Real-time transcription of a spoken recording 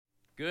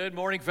Good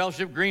morning,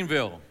 Fellowship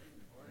Greenville.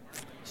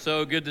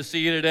 So good to see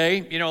you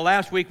today. You know,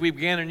 last week we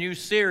began a new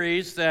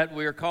series that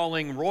we're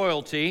calling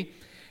Royalty.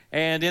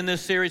 And in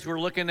this series, we're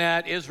looking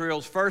at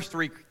Israel's first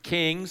three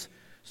kings,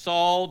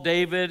 Saul,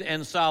 David,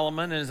 and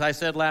Solomon. And as I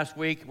said last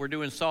week, we're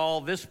doing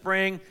Saul this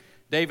spring,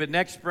 David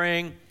next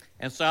spring,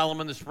 and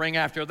Solomon the spring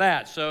after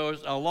that. So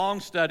it's a long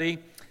study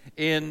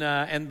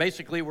and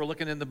basically we're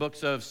looking in the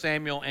books of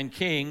Samuel and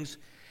Kings.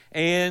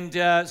 And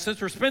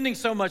since we're spending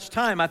so much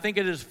time, I think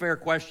it is a fair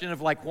question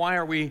of why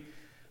are we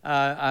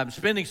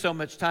spending so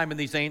much time in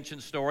these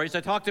ancient stories? I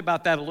talked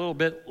about that a little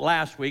bit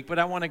last week, but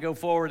I want to go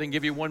forward and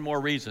give you one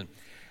more reason.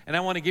 And I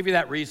want to give you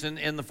that reason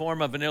in the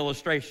form of an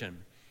illustration.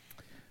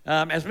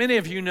 As many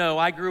of you know,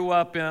 I grew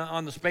up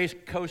on the Space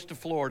Coast of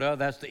Florida.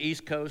 That's the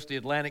East Coast, the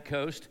Atlantic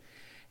Coast,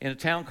 in a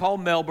town called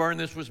Melbourne.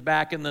 This was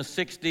back in the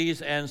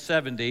 60s and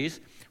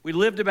 70s. We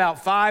lived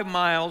about 5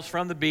 miles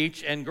from the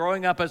beach, and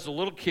growing up as a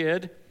little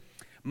kid,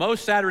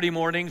 most Saturday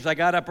mornings, I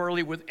got up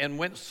early and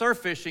went surf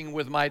fishing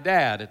with my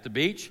dad at the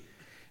beach.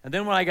 And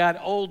then when I got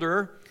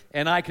older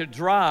and I could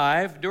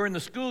drive, during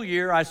the school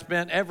year, I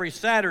spent every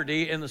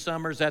Saturday in the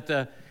summers at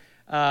the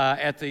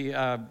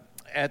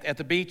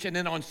beach, and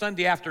then on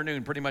Sunday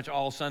afternoon, pretty much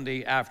all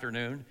Sunday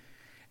afternoon.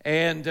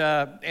 And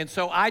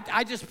so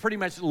I just pretty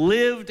much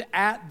lived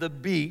at the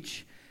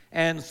beach.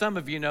 And some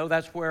of you know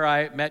that's where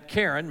I met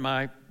Karen,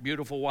 my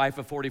beautiful wife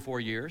of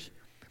 44 years.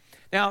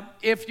 Now,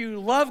 if you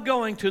love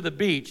going to the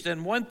beach,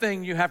 then one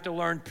thing you have to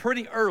learn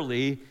pretty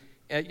early,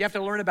 you have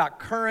to learn about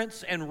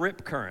currents and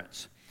rip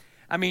currents.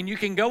 I mean, you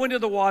can go into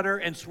the water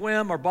and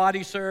swim or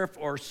body surf,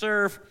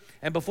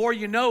 and before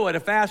you know it, a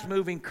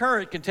fast-moving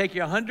current can take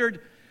you 100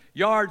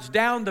 yards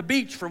down the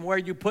beach from where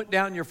you put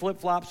down your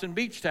flip-flops and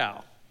beach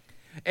towel.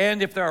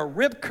 And if there are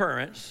rip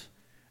currents,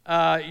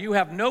 you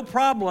have no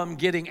problem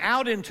getting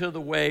out into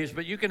the waves,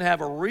 but you can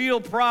have a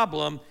real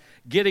problem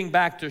getting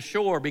back to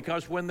shore,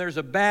 because when there's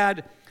a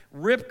bad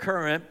rip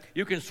current,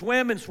 you can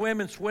swim and swim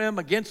and swim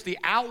against the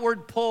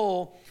outward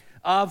pull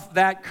of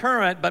that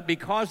current, but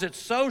because it's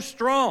so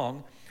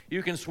strong,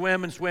 you can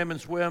swim and swim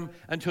and swim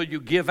until you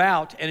give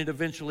out and it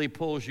eventually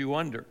pulls you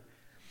under.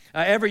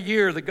 Every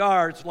year,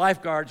 the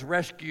lifeguards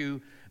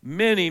rescue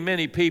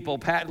many people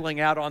paddling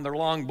out on their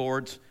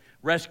longboards,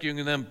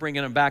 rescuing them,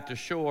 bringing them back to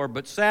shore.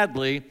 But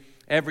sadly,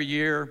 every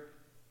year,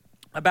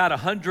 about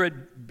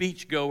 100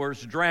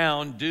 beachgoers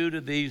drown due to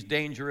these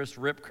dangerous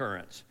rip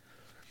currents.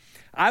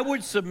 I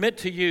would submit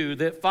to you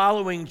that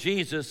following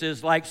Jesus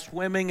is like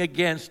swimming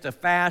against a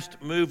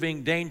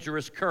fast-moving,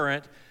 dangerous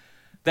current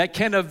that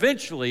can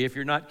eventually, if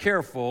you're not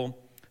careful,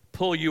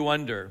 pull you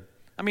under.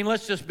 I mean,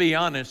 let's just be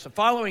honest.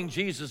 Following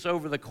Jesus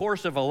over the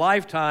course of a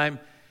lifetime,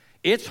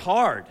 it's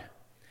hard.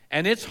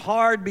 And it's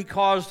hard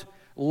because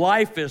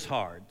life is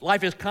hard.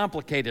 Life is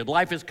complicated.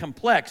 Life is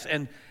complex.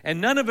 And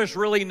none of us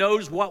really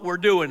knows what we're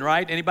doing,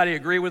 right? Anybody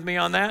agree with me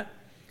on that?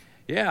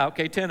 Yeah,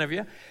 okay, 10 of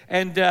you.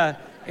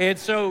 And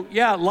so,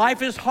 yeah,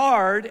 life is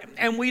hard,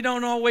 and we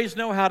don't always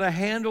know how to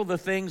handle the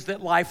things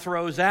that life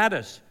throws at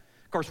us.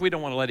 Of course, we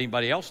don't want to let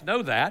anybody else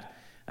know that.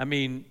 I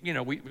mean, you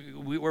know,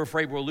 we're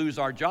afraid we'll lose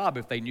our job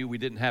if they knew we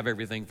didn't have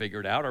everything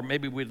figured out, or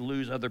maybe we'd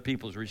lose other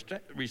people's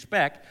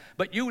respect.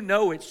 But you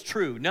know it's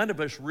true. None of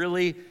us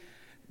really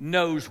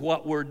knows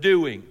what we're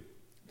doing.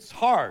 It's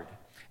hard.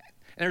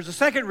 And there's a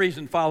second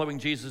reason following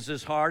Jesus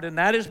is hard, and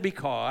that is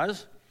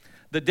because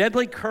the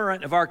deadly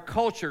current of our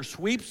culture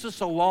sweeps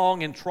us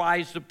along and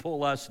tries to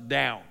pull us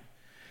down.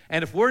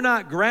 And if we're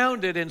not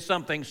grounded in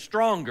something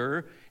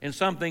stronger, in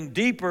something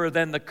deeper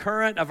than the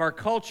current of our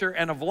culture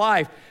and of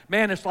life,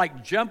 man, it's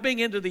like jumping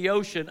into the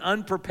ocean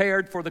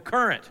unprepared for the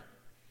current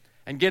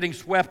and getting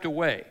swept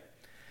away.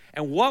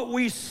 And what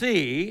we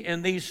see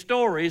in these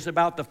stories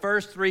about the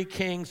first three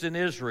kings in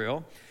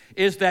Israel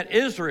is that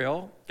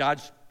Israel,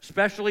 God's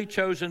specially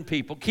chosen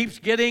people, keeps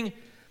getting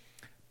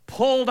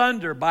pulled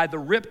under by the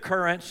rip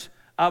currents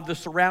of the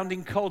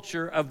surrounding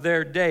culture of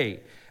their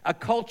day, a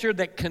culture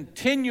that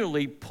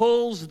continually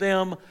pulls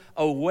them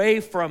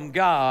away from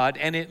God,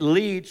 and it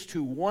leads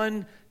to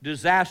one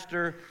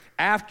disaster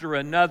after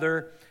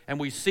another. And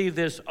we see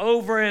this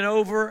over and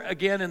over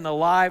again in the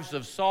lives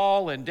of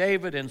Saul and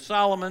David and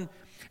Solomon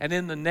and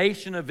in the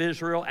nation of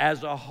Israel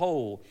as a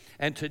whole.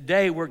 And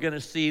today we're going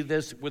to see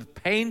this with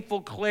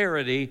painful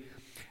clarity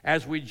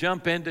as we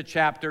jump into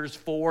chapters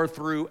 4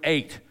 through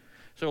 8.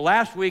 So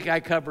last week I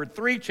covered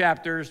 3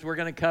 chapters. We're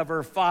going to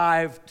cover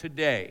 5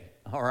 today.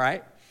 All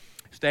right?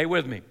 Stay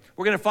with me.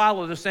 We're going to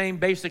follow the same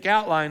basic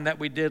outline that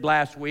we did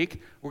last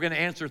week. We're going to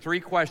answer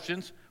 3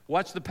 questions.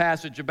 What's the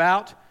passage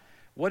about?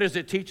 What does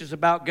it teach us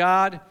about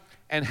God?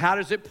 And how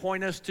does it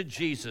point us to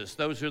Jesus?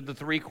 Those are the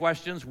 3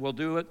 questions. We'll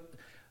do it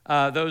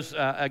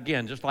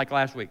again, just like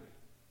last week.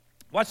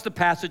 What's the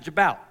passage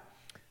about?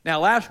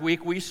 Now, last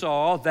week we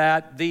saw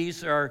that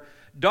these are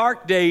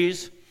dark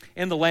days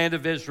in the land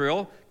of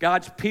Israel.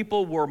 God's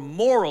people were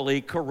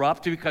morally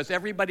corrupt because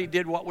everybody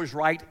did what was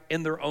right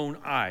in their own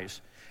eyes.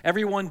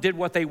 Everyone did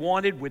what they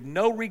wanted with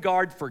no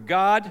regard for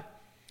God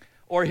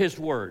or His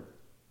Word.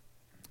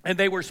 And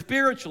they were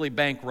spiritually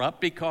bankrupt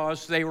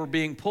because they were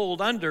being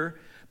pulled under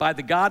by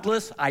the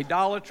godless,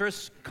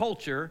 idolatrous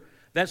culture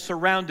that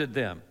surrounded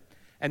them.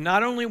 And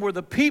not only were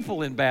the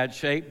people in bad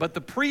shape, but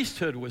the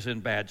priesthood was in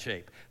bad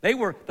shape.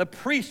 The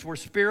priests were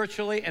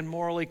spiritually and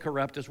morally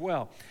corrupt as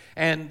well.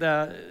 And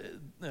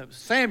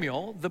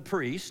Samuel, the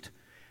priest,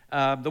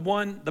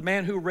 the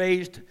man who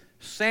raised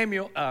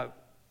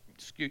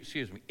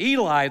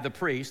Eli, the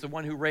priest, the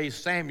one who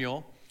raised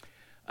Samuel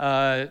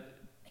to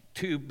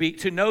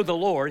know the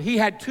Lord, he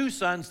had two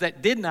sons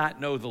that did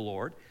not know the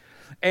Lord,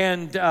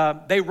 and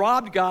they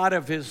robbed God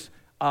of his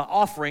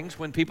offerings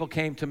when people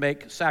came to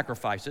make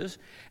sacrifices,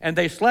 and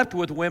they slept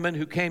with women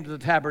who came to the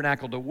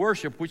tabernacle to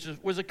worship, which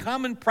was a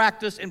common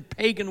practice in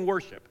pagan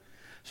worship.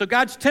 So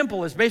God's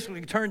temple is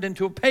basically turned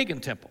into a pagan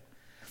temple.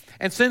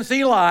 And since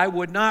Eli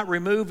would not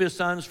remove his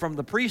sons from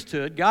the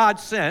priesthood, God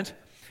sent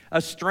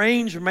a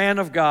strange man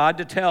of God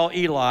to tell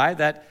Eli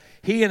that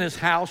he and his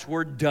house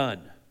were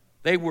done.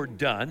 They were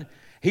done.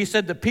 He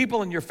said, the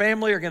people in your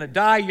family are going to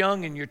die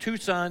young, and your two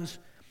sons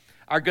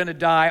are going to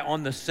die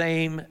on the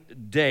same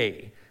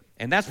day.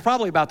 And that's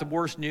probably about the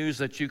worst news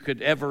that you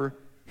could ever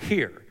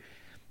hear.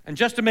 And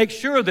just to make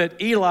sure that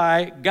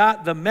Eli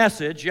got the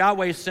message,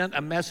 Yahweh sent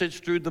a message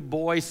through the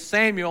boy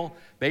Samuel,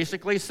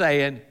 basically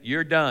saying,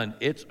 you're done,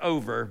 it's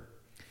over.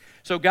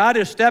 So God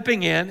is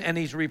stepping in, and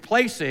he's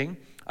replacing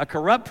a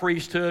corrupt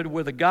priesthood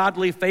with a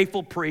godly,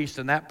 faithful priest,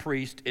 and that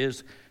priest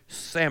is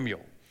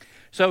Samuel.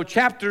 So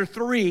chapter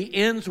 3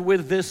 ends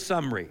with this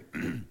summary.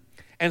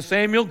 And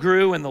Samuel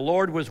grew, and the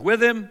Lord was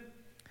with him,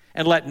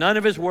 and let none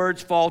of his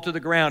words fall to the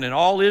ground. And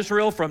all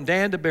Israel from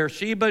Dan to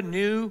Beersheba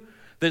knew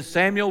that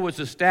Samuel was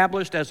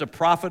established as a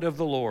prophet of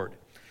the Lord.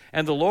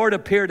 And the Lord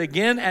appeared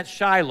again at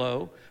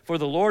Shiloh, for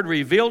the Lord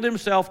revealed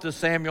himself to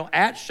Samuel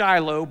at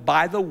Shiloh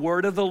by the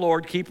word of the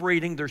Lord. Keep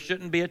reading. There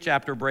shouldn't be a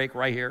chapter break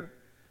right here.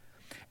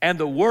 And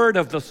the word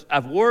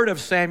of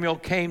Samuel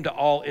came to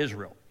all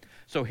Israel.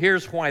 So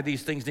here's why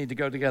these things need to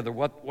go together.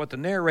 What the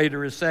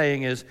narrator is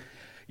saying is,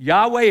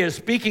 Yahweh is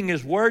speaking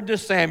his word to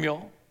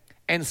Samuel,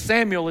 and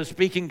Samuel is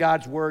speaking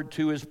God's word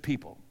to his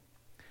people.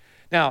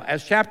 Now,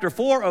 as chapter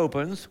 4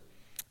 opens,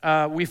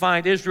 we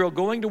find Israel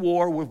going to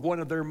war with one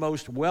of their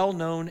most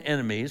well-known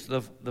enemies,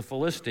 the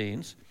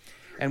Philistines.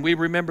 And we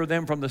remember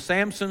them from the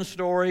Samson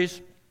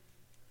stories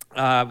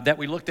that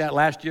we looked at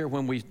last year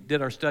when we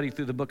did our study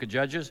through the book of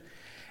Judges.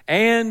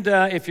 And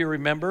if you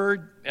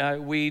remember,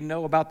 we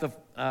know about the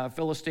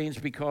Philistines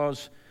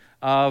because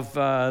of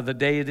the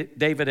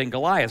David and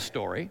Goliath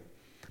story.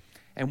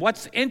 And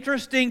what's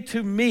interesting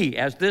to me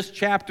as this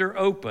chapter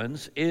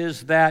opens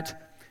is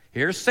that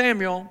here's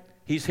Samuel.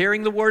 He's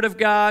hearing the word of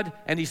God,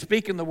 and he's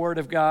speaking the word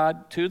of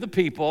God to the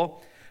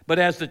people. But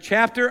as the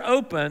chapter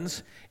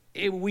opens,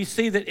 we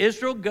see that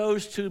Israel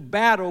goes to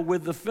battle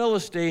with the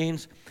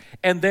Philistines,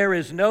 and there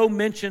is no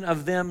mention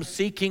of them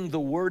seeking the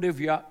word of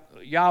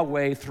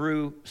Yahweh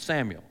through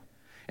Samuel.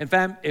 In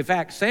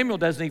fact, Samuel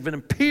doesn't even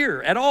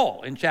appear at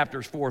all in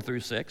chapters 4 through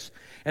 6.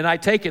 And I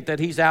take it that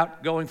he's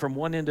out going from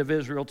one end of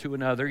Israel to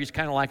another. He's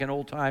kind of like an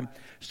old-time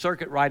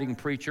circuit-riding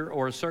preacher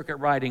or a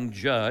circuit-riding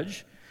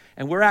judge.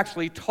 And we're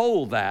actually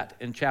told that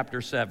in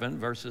chapter 7,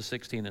 verses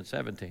 16 and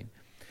 17.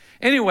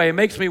 Anyway, it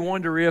makes me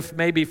wonder if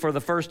maybe for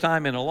the first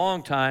time in a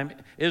long time,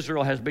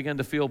 Israel has begun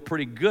to feel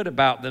pretty good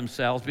about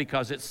themselves,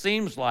 because it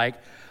seems like,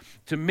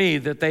 to me,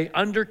 that they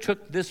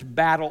undertook this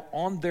battle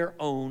on their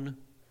own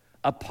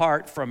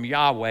apart from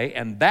Yahweh,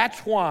 and that's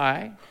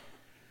why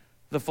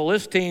the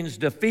Philistines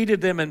defeated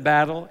them in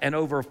battle, and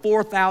over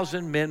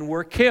 4,000 men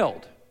were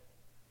killed.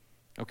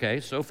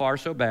 Okay, so far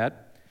so bad.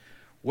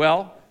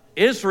 Well,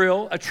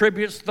 Israel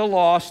attributes the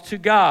loss to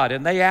God,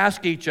 and they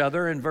ask each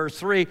other in verse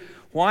 3,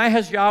 why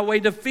has Yahweh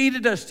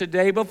defeated us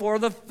today before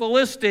the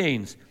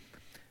Philistines?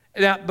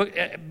 Now,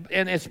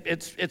 and it's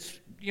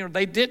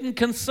they didn't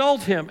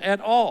consult him at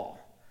all.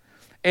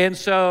 And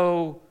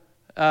so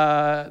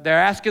they're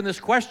asking this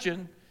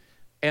question,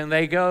 and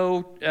they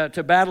go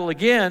to battle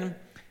again,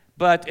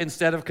 but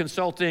instead of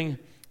consulting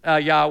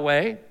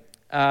Yahweh,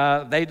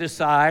 they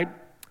decide,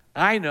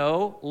 I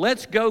know,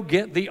 let's go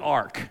get the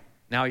ark.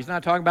 Now, he's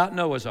not talking about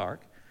Noah's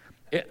ark.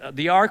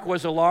 The ark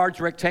was a large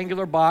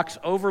rectangular box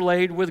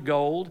overlaid with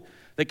gold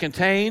that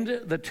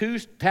contained the 2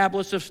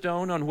 tablets of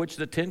stone on which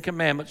the 10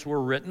 commandments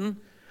were written,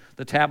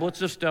 the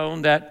tablets of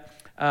stone that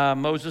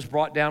Moses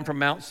brought down from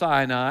Mount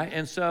Sinai.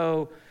 And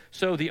so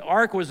the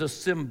ark was a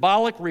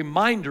symbolic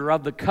reminder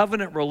of the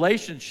covenant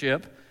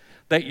relationship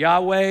that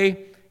Yahweh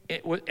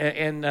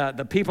and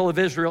the people of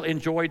Israel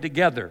enjoyed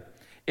together.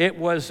 It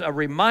was a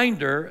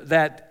reminder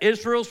that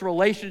Israel's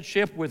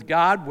relationship with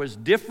God was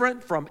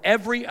different from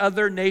every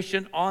other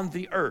nation on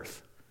the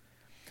earth.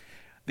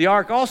 The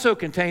ark also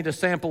contained a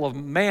sample of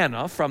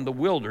manna from the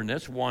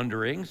wilderness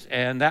wanderings,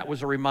 and that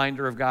was a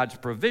reminder of God's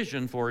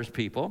provision for his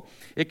people.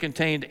 It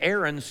contained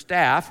Aaron's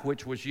staff,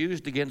 which was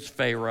used against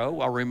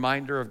Pharaoh, a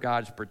reminder of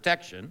God's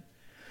protection.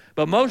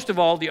 But most of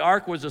all, the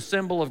ark was a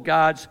symbol of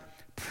God's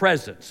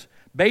presence.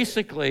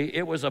 Basically,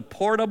 it was a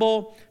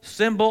portable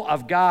symbol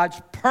of God's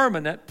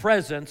permanent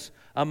presence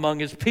among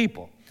his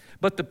people.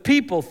 But the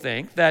people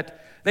think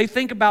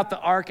about the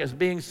ark as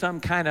being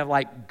some kind of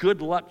like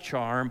good luck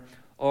charm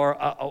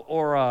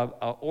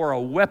or a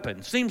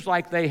weapon. Seems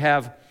like they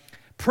have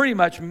pretty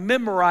much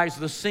memorized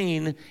the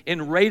scene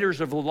in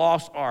Raiders of the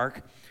Lost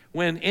Ark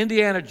when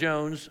Indiana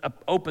Jones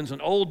opens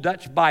an old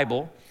Dutch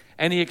Bible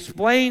and he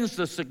explains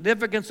the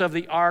significance of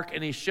the ark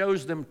and he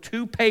shows them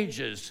 2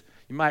 pages.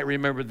 You might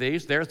remember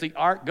these. There's the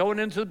ark going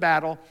into the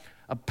battle,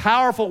 a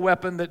powerful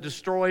weapon that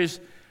destroys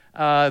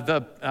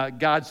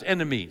God's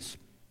enemies.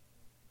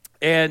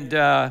 And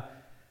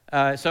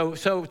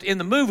so in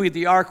the movie,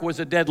 the ark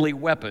was a deadly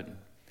weapon.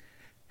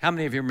 How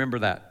many of you remember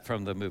that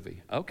from the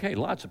movie? Okay,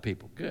 lots of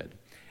people. Good.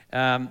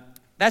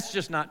 That's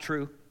just not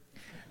true.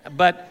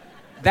 But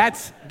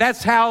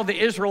that's how the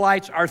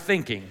Israelites are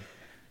thinking.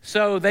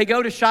 So they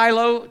go to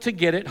Shiloh to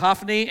get it.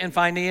 Hophni and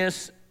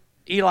Phinehas,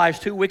 Eli's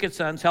 2 wicked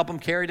sons, help them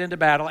carry it into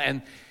battle.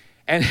 And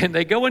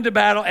they go into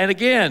battle, and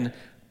again,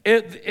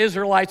 the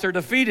Israelites are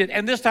defeated.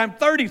 And this time,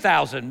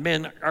 30,000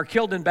 men are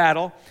killed in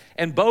battle,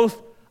 and both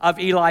of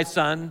Eli's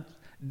sons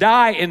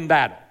die in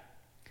battle.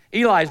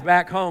 Eli's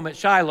back home at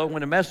Shiloh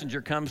when a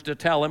messenger comes to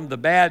tell him the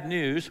bad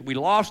news. We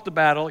lost the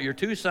battle, your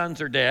 2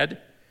 sons are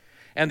dead,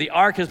 and the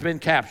ark has been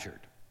captured.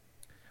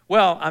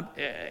 Well,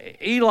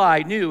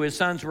 Eli knew his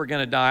sons were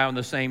going to die on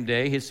the same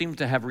day. He seems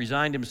to have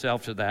resigned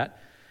himself to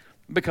that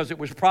because it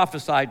was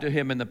prophesied to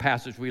him in the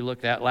passage we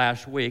looked at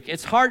last week.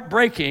 It's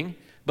heartbreaking,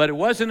 but it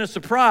wasn't a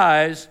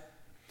surprise.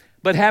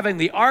 But having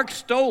the ark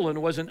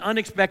stolen was an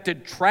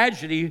unexpected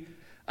tragedy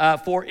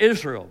for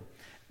Israel.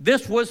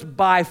 This was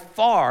by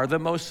far the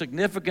most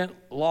significant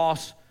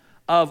loss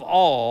of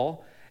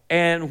all.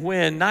 And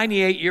when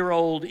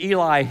 98-year-old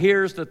Eli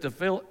hears that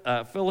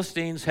the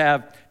Philistines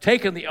have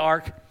taken the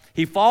ark,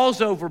 he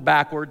falls over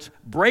backwards,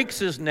 breaks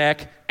his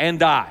neck, and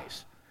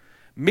dies.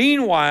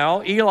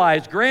 Meanwhile,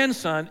 Eli's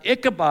grandson,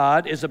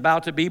 Ichabod, is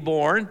about to be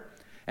born,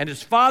 and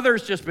his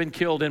father's just been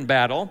killed in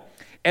battle,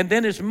 and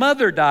then his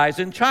mother dies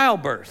in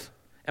childbirth.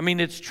 I mean,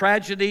 it's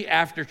tragedy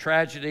after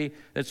tragedy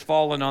that's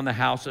fallen on the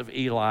house of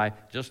Eli,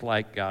 just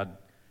like God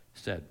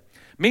said.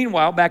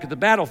 Meanwhile, back at the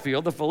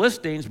battlefield, the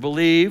Philistines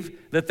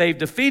believe that they've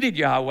defeated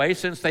Yahweh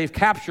since they've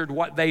captured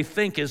what they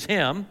think is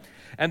him,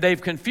 and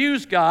they've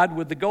confused God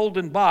with the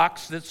golden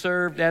box that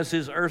served as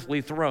his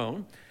earthly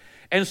throne.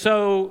 And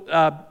so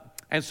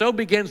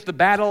begins the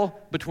battle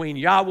between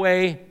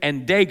Yahweh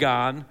and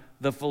Dagon,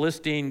 the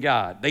Philistine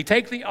god. They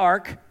take the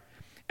ark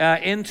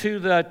into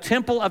the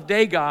temple of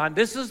Dagon.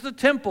 This is the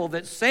temple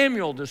that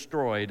Samuel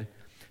destroyed.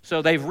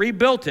 So they've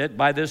rebuilt it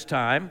by this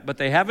time, but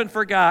they haven't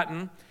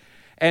forgotten.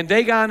 And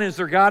Dagon is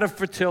their god of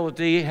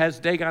fertility.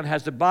 Dagon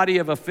has the body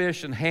of a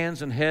fish and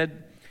hands and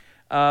head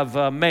of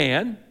a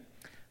man.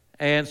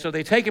 And so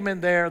they take him in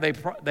there. They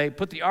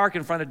put the ark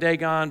in front of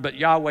Dagon, but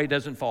Yahweh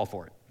doesn't fall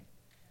for it.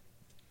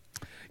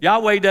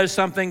 Yahweh does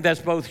something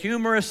that's both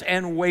humorous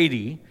and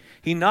weighty.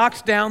 He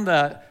knocks down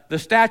the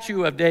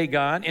statue of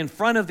Dagon in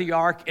front of the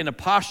ark in a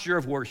posture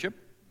of worship.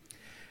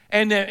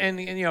 And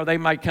you know, they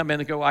might come in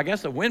and go, I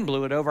guess the wind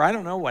blew it over. I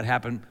don't know what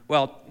happened.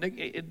 Well, they're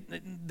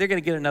going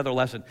to get another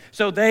lesson.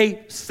 So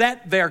they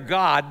set their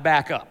god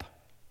back up.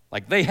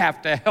 Like they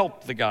have to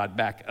help the god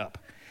back up.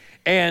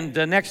 And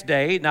the next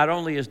day, not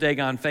only is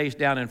Dagon face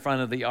down in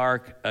front of the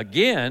ark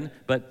again,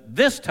 but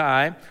this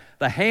time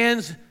the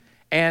hands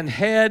and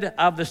head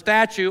of the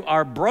statue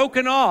are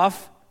broken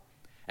off.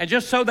 And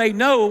just so they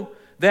know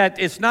that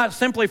it's not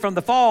simply from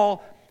the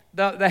fall,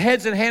 the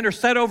heads and hand are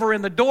set over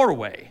in the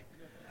doorway.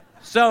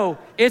 So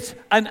it's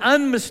an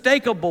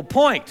unmistakable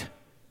point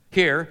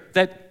here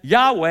that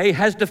Yahweh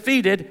has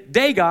defeated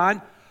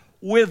Dagon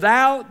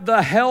without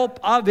the help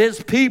of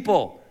his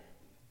people.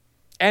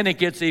 And it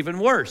gets even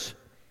worse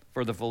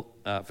for the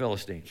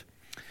Philistines.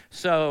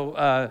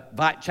 So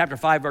chapter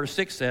 5, verse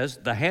 6 says,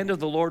 the hand of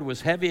the Lord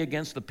was heavy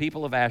against the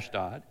people of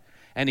Ashdod,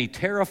 and he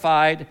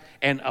terrified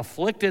and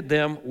afflicted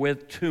them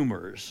with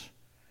tumors.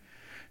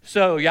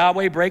 So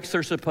Yahweh breaks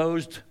their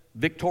supposed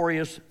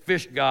victorious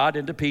fish god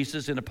into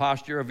pieces in a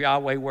posture of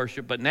Yahweh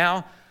worship. But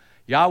now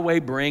Yahweh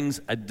brings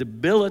a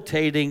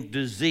debilitating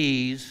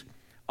disease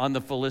on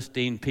the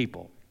Philistine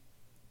people.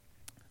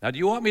 Now, do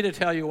you want me to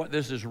tell you what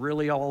this is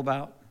really all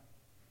about?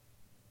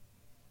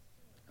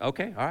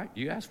 Okay, all right,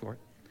 you asked for it.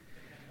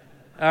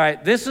 All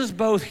right, this is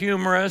both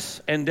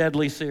humorous and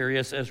deadly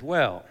serious as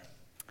well.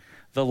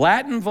 The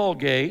Latin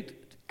Vulgate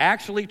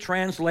actually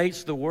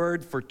translates the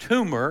word for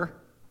tumor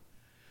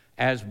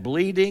as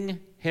bleeding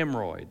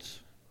hemorrhoids.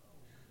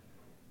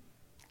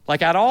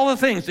 Like out of all the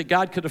things that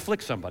God could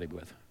afflict somebody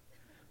with.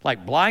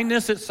 Like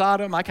blindness at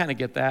Sodom, I kind of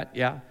get that,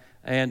 yeah.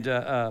 And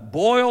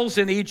boils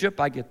in Egypt,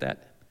 I get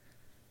that.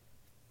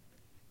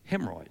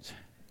 Hemorrhoids.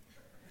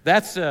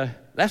 That's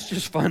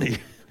just funny.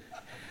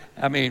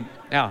 I mean,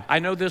 now, I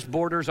know this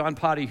borders on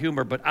potty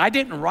humor, but I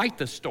didn't write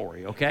the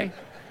story, okay?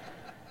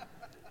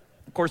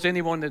 Of course,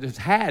 anyone that has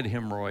had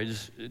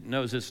hemorrhoids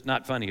knows it's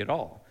not funny at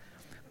all.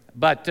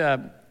 But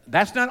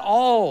that's not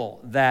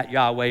all that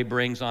Yahweh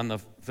brings on the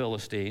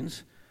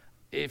Philistines.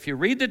 If you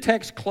read the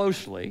text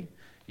closely,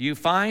 you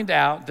find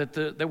out that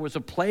there was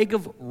a plague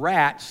of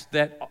rats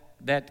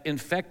that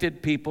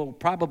infected people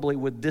probably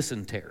with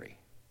dysentery.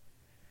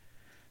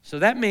 So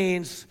that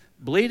means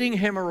bleeding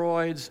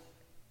hemorrhoids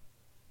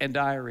and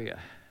diarrhea.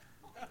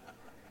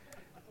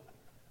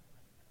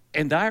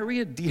 And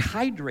diarrhea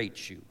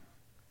dehydrates you.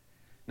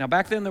 Now,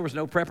 back then, there was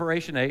no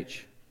Preparation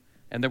H,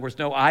 and there was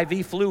no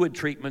IV fluid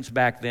treatments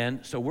back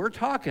then. So we're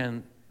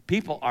talking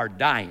people are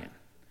dying.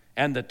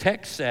 And the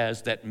text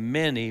says that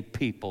many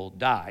people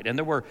died. And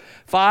there were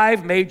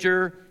 5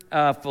 major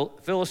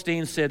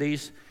Philistine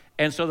cities.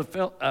 And so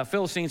the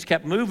Philistines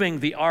kept moving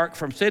the ark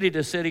from city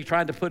to city,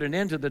 trying to put an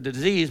end to the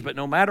disease. But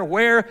no matter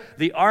where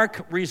the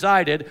ark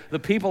resided, the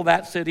people of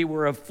that city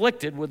were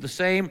afflicted with the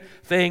same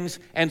things,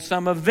 and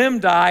some of them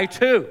died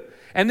too.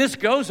 And this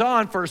goes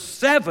on for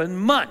 7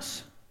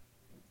 months.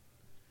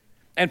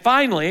 And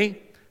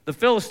finally, the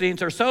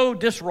Philistines are so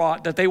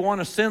distraught that they want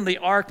to send the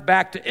ark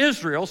back to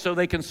Israel, so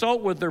they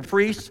consult with their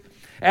priests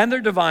and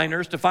their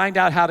diviners to find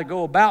out how to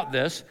go about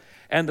this.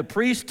 And the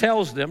priest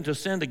tells them to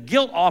send a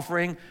guilt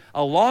offering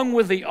along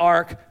with the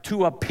ark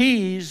to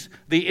appease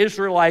the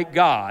Israelite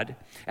God.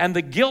 And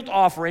the guilt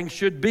offering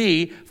should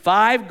be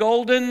 5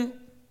 golden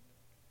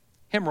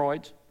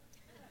hemorrhoids,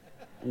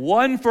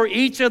 1 for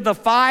each of the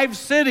 5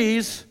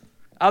 cities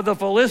of the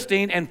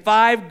Philistine, and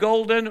 5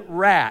 golden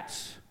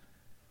rats.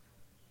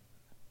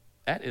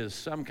 That is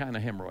some kind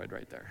of hemorrhoid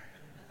right there.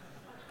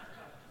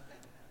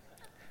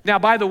 Now,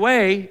 by the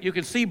way, you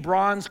can see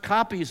bronze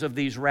copies of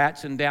these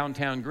rats in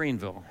downtown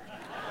Greenville.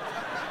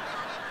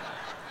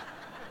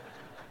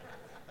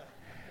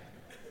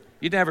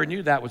 You never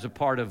knew that was a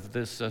part of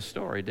this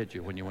story, did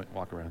you, when you went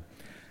walk around?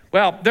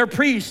 Well, their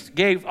priest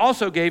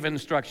also gave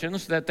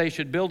instructions that they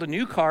should build a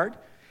new cart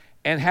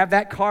and have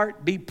that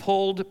cart be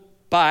pulled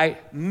by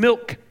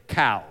milk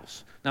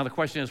cows. Now, the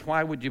question is,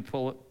 why would you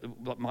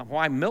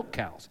why milk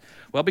cows?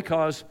 Well,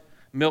 because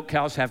milk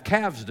cows have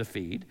calves to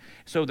feed,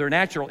 so their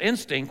natural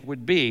instinct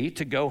would be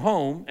to go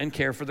home and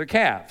care for their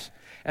calves.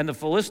 And the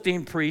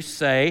Philistine priests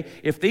say,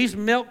 if these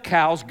milk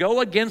cows go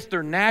against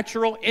their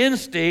natural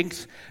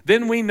instincts,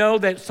 then we know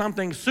that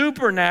something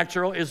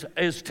supernatural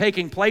is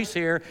taking place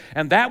here,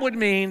 and that would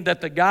mean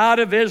that the God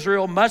of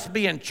Israel must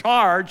be in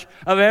charge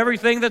of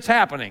everything that's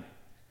happening.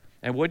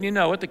 And wouldn't you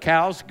know it, the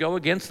cows go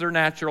against their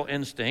natural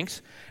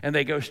instincts, and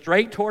they go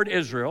straight toward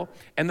Israel,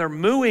 and they're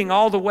mooing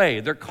all the way.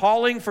 They're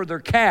calling for their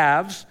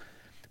calves,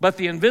 but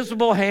the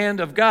invisible hand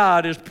of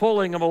God is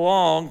pulling them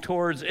along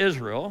towards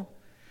Israel.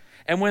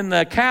 And when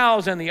the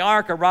cows and the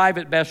ark arrive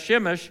at Beth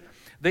Shemesh,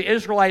 the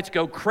Israelites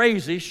go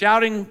crazy,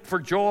 shouting for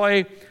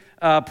joy,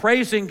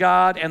 praising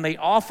God, and they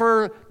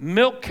offer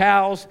milk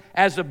cows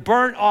as a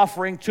burnt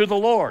offering to the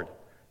Lord.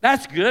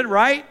 That's good,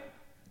 right?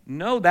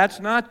 No, that's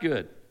not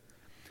good.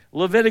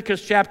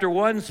 Leviticus chapter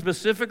 1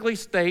 specifically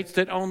states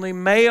that only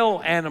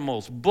male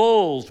animals,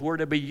 bulls, were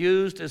to be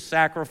used as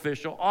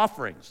sacrificial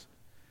offerings.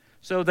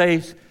 So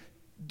they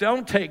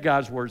don't take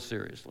God's word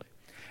seriously.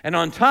 And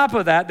on top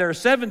of that, there are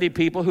 70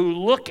 people who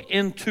look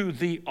into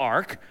the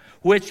ark,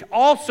 which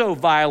also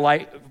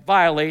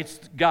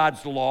violates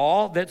God's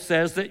law that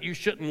says that you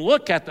shouldn't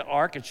look at the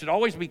ark. It should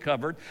always be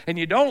covered, and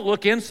you don't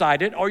look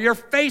inside it or your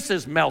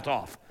faces melt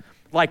off,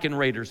 like in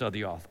Raiders of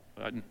the Off.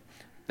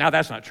 Now,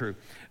 that's not true.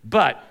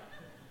 But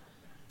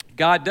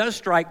God does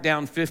strike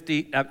down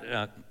 70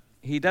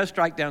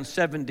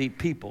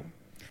 people,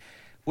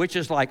 which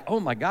is like, oh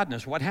my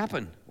goodness, what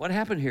happened? What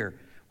happened here?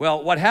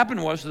 Well, what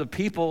happened was the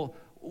people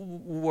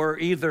were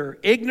either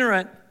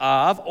ignorant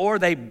of or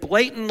they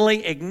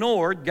blatantly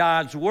ignored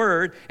God's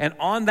word, and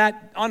on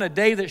a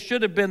day that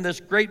should have been this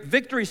great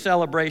victory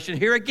celebration,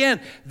 here again,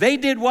 they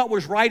did what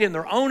was right in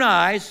their own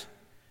eyes,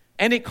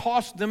 and it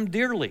cost them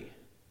dearly.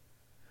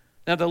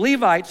 Now, the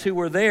Levites who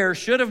were there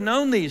should have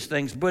known these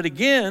things, but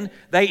again,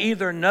 they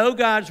either know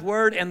God's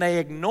word and they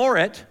ignore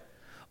it,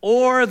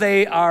 or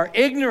they are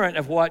ignorant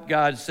of what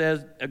God's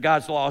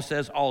law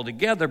says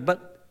altogether.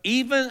 But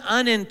even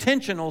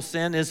unintentional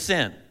sin is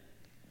sin.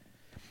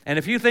 And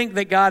if you think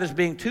that God is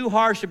being too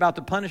harsh about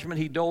the punishment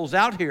he doles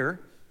out here,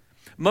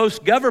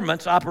 most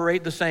governments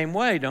operate the same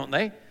way, don't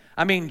they?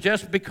 I mean,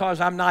 just because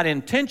I'm not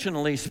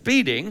intentionally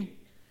speeding,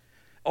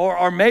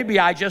 or maybe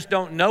I just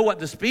don't know what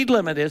the speed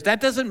limit is, that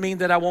doesn't mean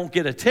that I won't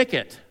get a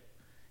ticket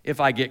if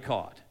I get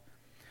caught.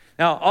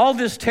 Now, all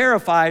this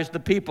terrifies the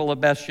people of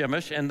Beth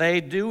Shemesh, and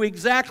they do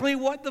exactly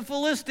what the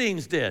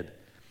Philistines did.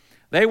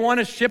 They want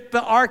to ship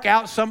the ark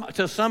out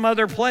to some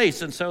other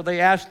place, and so they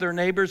ask their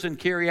neighbors in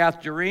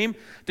Kiriath Jearim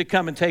to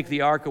come and take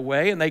the ark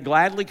away, and they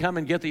gladly come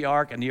and get the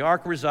ark, and the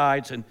ark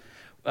resides in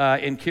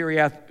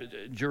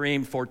Kiriath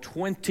Jearim for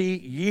 20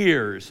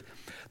 years.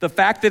 The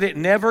fact that it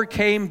never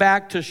came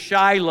back to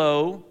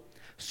Shiloh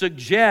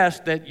suggests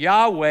that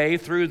Yahweh,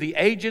 through the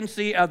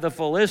agency of the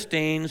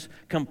Philistines,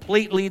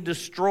 completely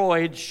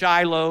destroyed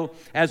Shiloh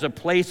as a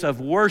place of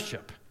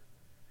worship.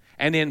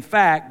 And in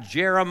fact,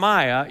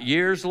 Jeremiah,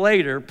 years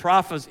later,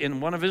 in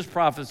one of his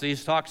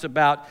prophecies, talks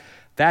about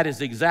that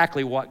is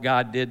exactly what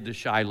God did to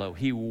Shiloh.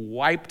 He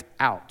wiped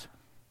out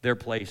their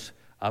place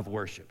of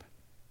worship.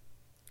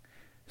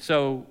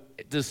 So,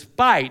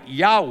 despite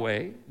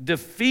Yahweh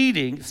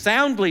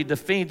soundly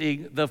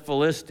defeating the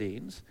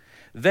Philistines,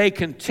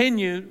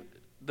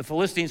 the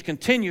Philistines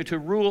continue to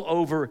rule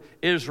over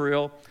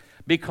Israel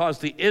because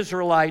the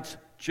Israelites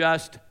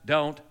just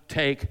don't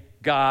take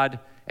God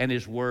and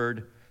his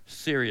word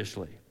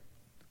seriously.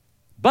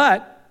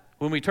 But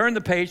when we turn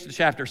the page to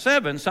chapter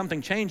 7,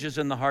 something changes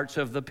in the hearts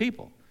of the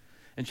people.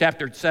 In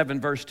chapter 7,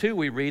 verse 2,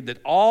 we read that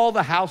all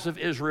the house of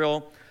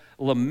Israel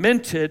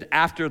lamented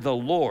after the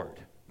Lord,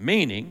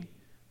 meaning,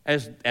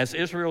 as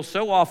Israel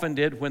so often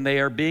did when they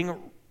are being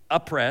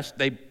oppressed,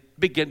 they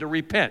begin to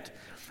repent.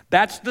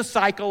 That's the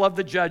cycle of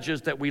the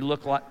judges that we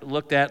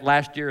looked at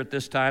last year at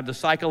this time. The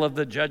cycle of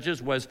the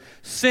judges was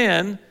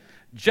sin,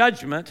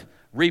 judgment,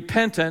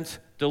 repentance,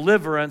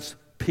 deliverance,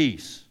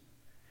 peace.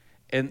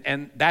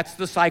 And that's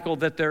the cycle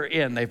that they're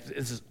in.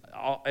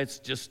 It's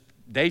just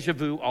deja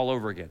vu all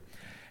over again.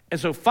 And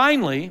so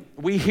finally,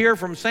 we hear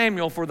from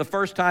Samuel for the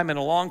first time in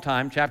a long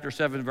time, chapter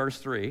 7, verse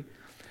 3.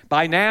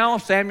 By now,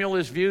 Samuel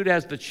is viewed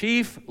as the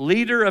chief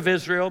leader of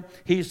Israel.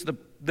 He's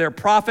their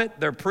prophet,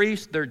 their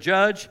priest, their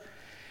judge.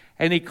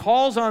 And he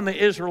calls on the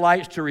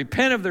Israelites to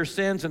repent of their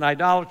sins and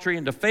idolatry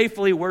and to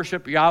faithfully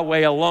worship Yahweh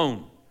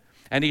alone.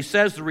 And he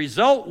says the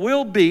result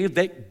will be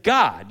that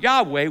God,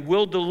 Yahweh,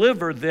 will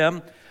deliver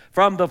them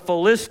from the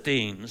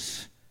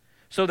Philistines.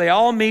 So they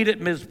all meet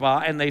at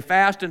Mizpah, and they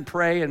fast and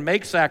pray and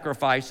make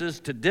sacrifices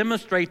to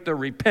demonstrate their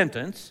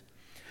repentance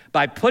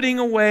by putting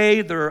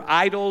away their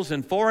idols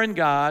and foreign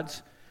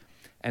gods.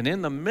 And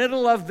in the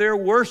middle of their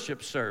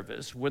worship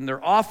service, when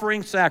they're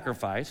offering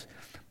sacrifice,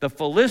 the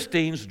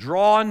Philistines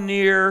draw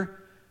near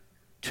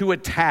to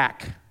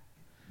attack,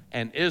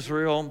 and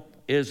Israel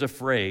is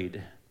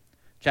afraid.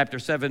 Chapter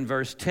 7,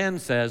 verse 10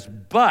 says,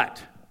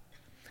 "But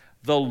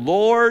the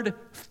Lord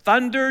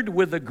thundered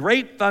with a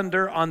great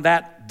thunder on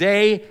that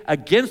day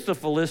against the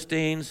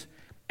Philistines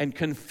and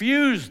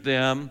confused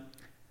them,"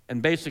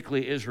 and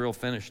basically Israel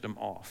finished them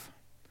off.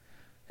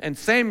 And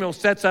Samuel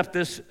sets up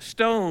this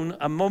stone,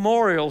 a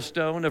memorial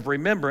stone of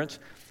remembrance,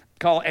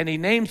 and he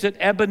names it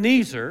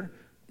Ebenezer,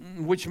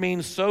 which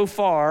means so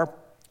far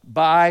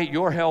by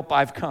your help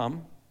I've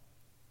come.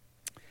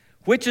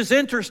 Which is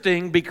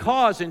interesting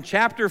because in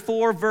chapter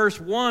 4, verse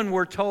 1,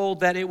 we're told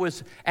that it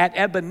was at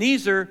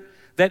Ebenezer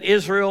that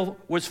Israel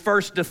was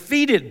first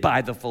defeated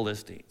by the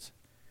Philistines.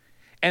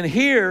 And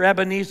here,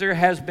 Ebenezer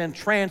has been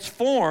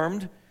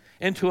transformed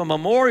into a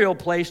memorial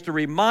place to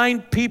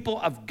remind people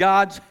of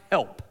God's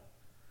help.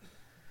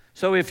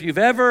 So if you've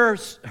ever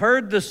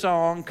heard the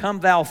song, "Come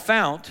Thou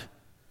Fount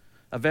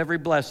of Every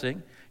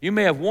Blessing," you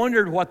may have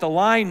wondered what the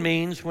line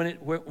means when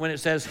it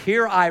says,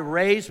 "Here I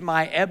raise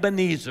my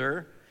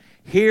Ebenezer,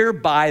 here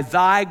by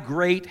thy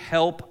great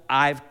help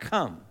I've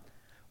come."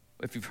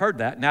 If you've heard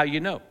that, now you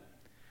know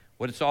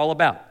what it's all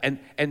about. And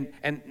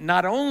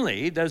not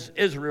only does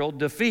Israel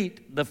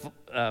defeat the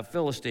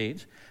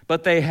Philistines,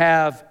 but they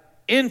have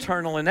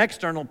internal and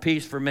external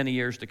peace for many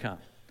years to come.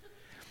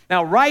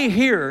 Now, right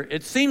here,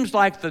 it seems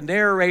like the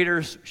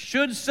narrators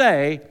should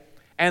say,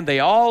 "And they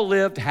all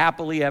lived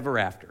happily ever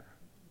after."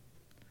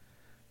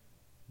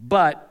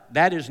 But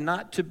that is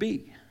not to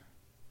be,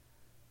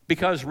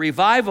 because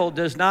revival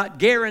does not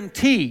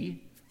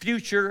guarantee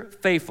future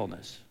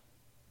faithfulness.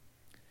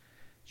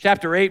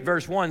 Chapter 8,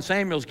 verse 1,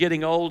 Samuel's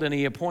getting old, and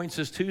he appoints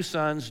his two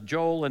sons,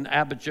 Joel and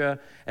Abijah,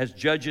 as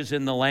judges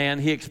in the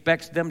land. He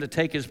expects them to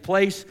take his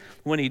place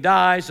when he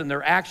dies, and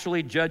they're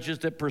actually judges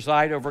that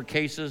preside over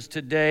cases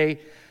today.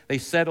 They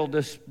settle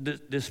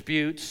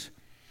disputes.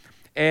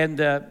 And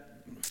the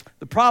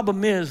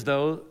problem is,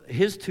 though,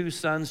 his two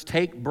sons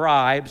take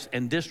bribes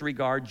and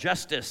disregard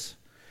justice.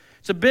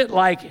 It's a bit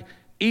like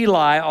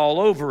Eli all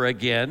over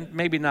again,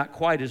 maybe not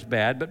quite as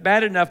bad, but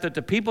bad enough that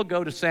the people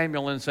go to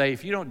Samuel and say,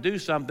 "If you don't do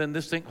something,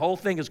 whole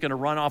thing is going to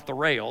run off the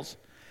rails."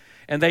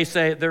 And they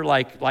say, they're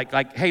like,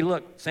 "Hey,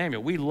 look,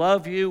 Samuel, we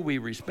love you, we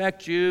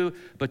respect you,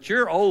 but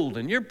you're old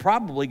and you're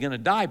probably going to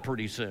die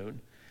pretty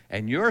soon.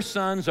 And your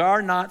sons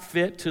are not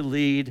fit to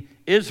lead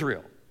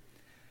Israel."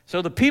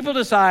 So the people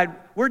decide,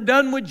 we're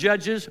done with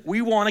judges, we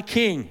want a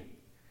king.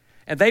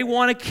 And they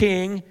want a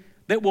king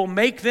that will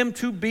make them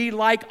to be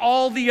like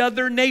all the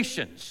other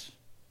nations.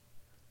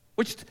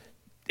 Which,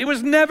 it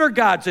was never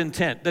God's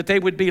intent that they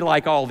would be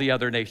like all the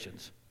other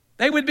nations.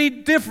 They would be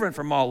different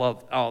from all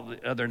the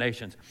other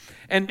nations.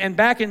 And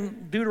back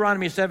in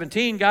Deuteronomy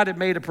 17, God had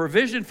made a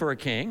provision for a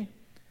king.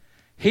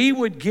 He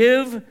would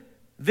give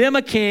them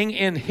a king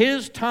in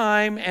his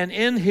time and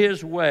in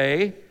his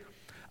way,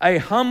 a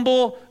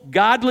humble,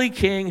 godly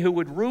king who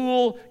would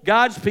rule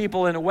God's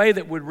people in a way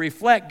that would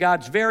reflect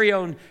God's very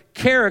own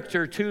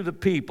character to the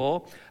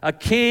people, a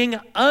king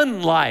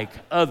unlike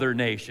other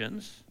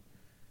nations.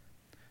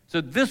 So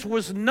this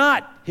was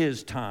not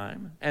his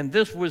time, and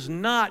this was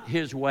not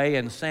his way,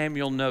 and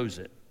Samuel knows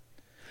it.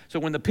 So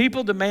when the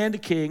people demand a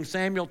king,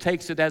 Samuel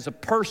takes it as a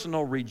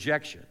personal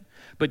rejection.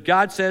 But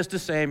God says to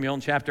Samuel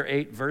in chapter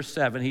 8, verse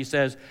 7, he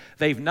says,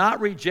 "They've not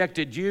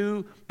rejected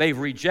you, they've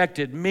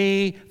rejected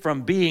me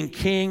from being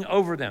king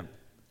over them."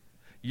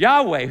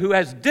 Yahweh, who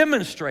has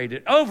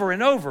demonstrated over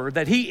and over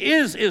that he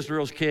is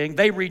Israel's king,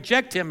 they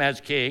reject him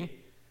as king.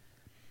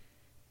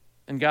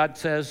 And God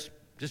says,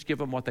 just give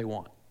them what they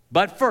want.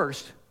 But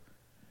first,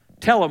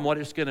 tell them what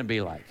it's going to be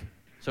like.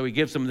 So he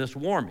gives them this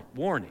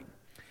warning.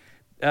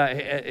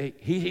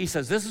 He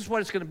says, this is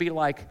what it's going to be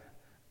like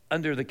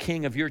under the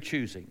king of your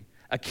choosing.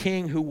 a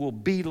king who will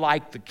be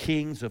like the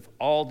kings of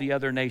all the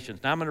other nations.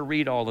 Now, I'm going to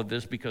read all of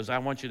this because I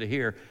want you to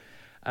hear.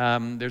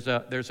 There's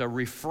a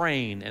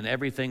refrain in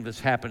everything that's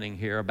happening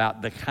here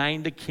about the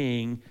kind of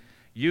king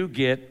you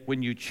get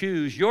when you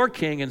choose your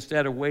king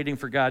instead of waiting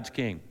for God's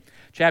king.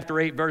 Chapter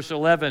 8, verse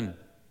 11.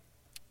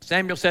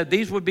 Samuel said,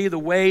 "These would be the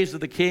ways of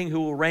the king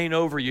who will reign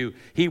over you.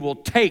 He will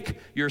take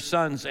your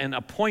sons and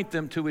appoint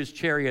them to his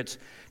chariots,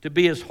 to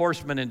be his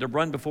horsemen and to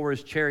run before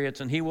his chariots.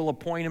 And he will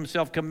appoint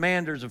himself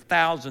commanders of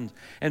thousands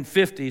and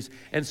fifties,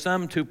 and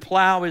some to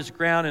plow his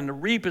ground and to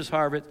reap his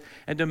harvest,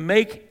 and to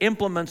make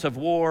implements of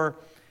war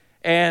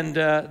and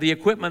the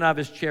equipment of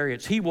his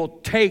chariots. He will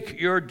take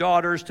your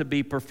daughters to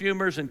be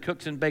perfumers and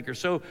cooks and bakers."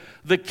 So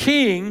the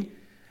king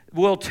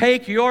will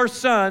take your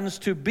sons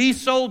to be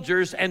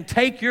soldiers and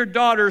take your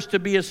daughters to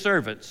be his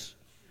servants.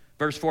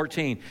 Verse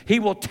 14, "He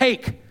will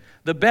take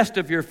the best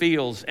of your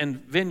fields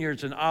and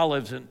vineyards and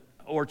olives and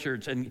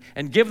orchards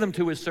and give them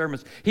to his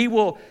servants. He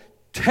will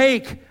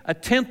take a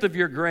tenth of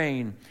your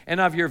grain and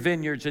of your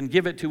vineyards and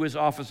give it to his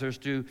officers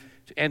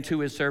and to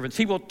his servants.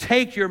 He will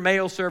take your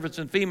male servants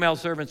and female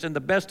servants and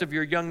the best of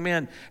your young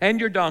men and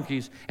your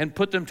donkeys and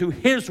put them to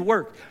his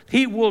work.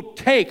 He will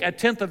take a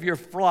tenth of your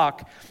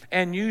flock,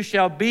 and you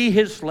shall be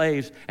his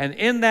slaves. And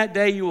in that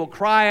day you will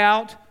cry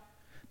out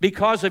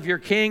because of your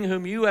king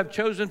whom you have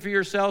chosen for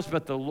yourselves,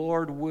 but the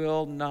Lord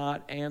will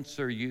not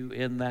answer you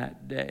in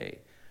that day."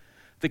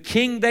 The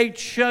king they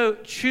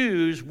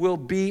choose will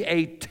be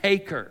a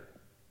taker.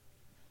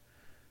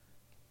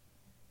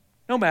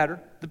 No matter.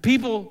 The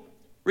people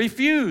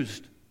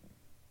refused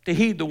to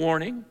heed the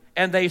warning,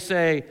 and they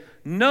say,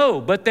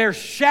 "No, but there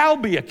shall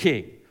be a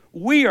king.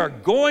 We are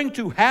going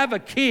to have a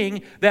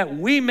king that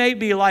we may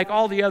be like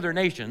all the other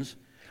nations,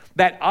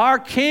 that our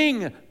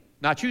king,"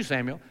 not you,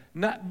 Samuel,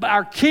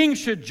 "our king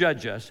should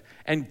judge us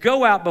and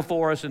go out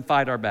before us and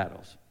fight our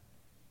battles."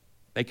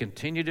 They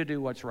continue to do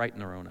what's right in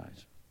their own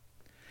eyes.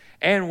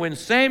 And when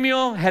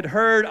Samuel had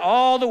heard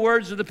all the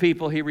words of the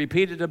people, he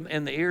repeated them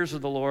in the ears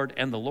of the Lord.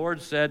 And the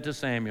Lord said to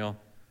Samuel,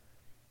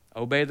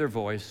 "Obey their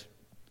voice,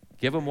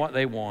 give them what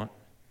they want."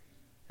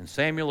 And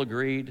Samuel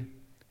agreed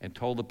and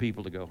told the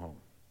people to go home.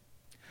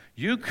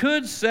 You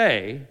could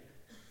say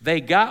they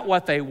got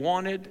what they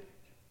wanted,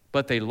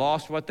 but they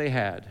lost what they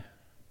had.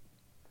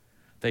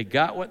 They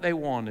got what they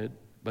wanted,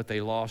 but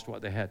they lost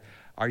what they had.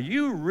 Are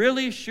you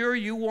really sure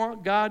you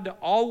want God to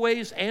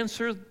always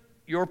answer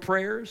your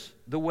prayers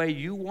the way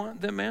you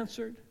want them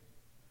answered?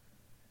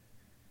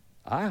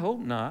 I hope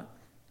not.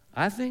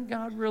 I think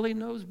God really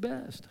knows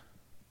best.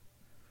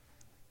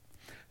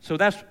 So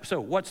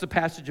what's the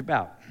passage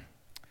about?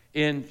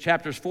 In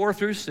chapters 4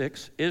 through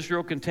 6,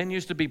 Israel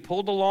continues to be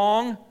pulled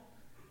along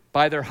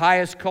by their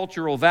highest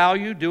cultural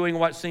value, doing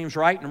what seems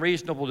right and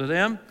reasonable to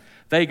them.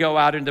 They go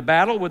out into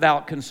battle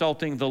without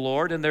consulting the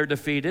Lord, and they're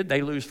defeated.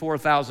 They lose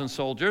 4,000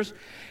 soldiers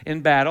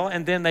in battle,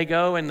 and then they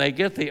go and they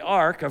get the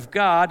ark of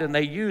God, and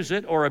they use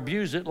it or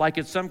abuse it like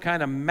it's some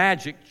kind of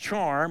magic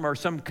charm or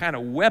some kind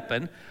of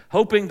weapon,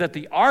 hoping that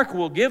the ark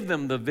will give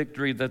them the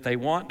victory that they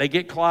want. They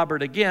get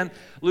clobbered again,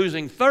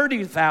 losing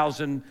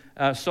 30,000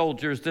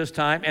 soldiers this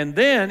time, and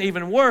then,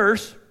 even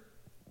worse,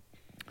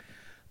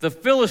 the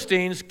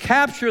Philistines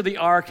capture the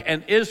ark,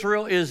 and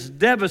Israel is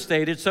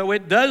devastated. So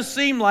it does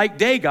seem like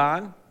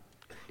Dagon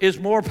is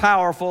more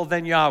powerful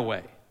than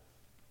Yahweh.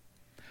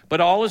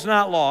 But all is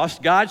not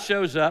lost. God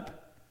shows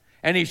up,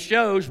 and he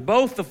shows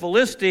both the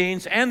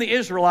Philistines and the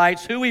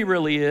Israelites who he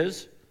really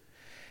is.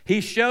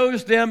 He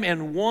shows them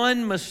in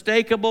one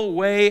mistakable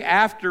way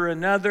after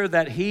another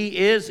that he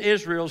is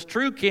Israel's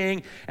true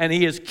king, and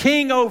he is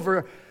king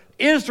over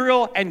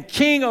Israel and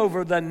king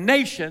over the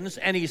nations,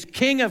 and he's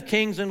King of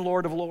kings and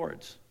Lord of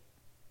lords.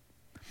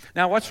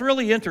 Now, what's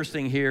really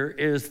interesting here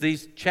is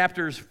these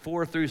chapters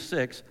 4 through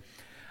 6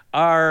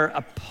 are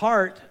a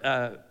part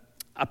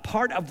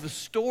of the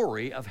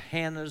story of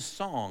Hannah's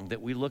song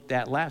that we looked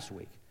at last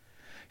week.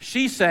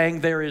 She sang,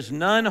 "There is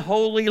none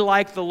holy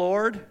like the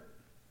Lord,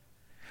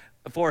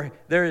 for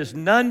there is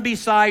none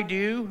beside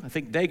you." I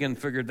think Dagon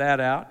figured that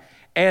out.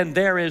 "And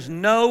there is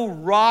no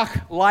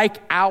rock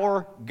like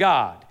our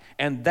God."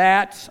 And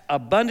that's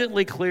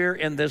abundantly clear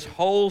in this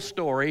whole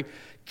story.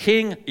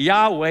 King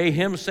Yahweh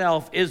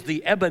himself is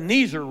the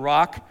Ebenezer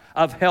rock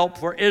of help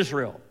for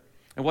Israel.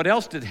 And what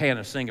else did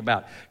Hannah sing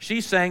about?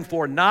 She sang,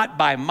 "For not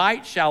by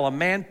might shall a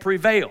man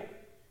prevail."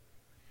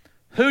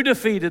 Who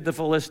defeated the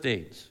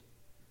Philistines?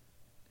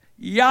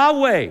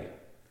 Yahweh,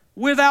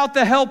 without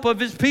the help of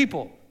his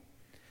people.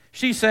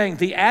 She sang,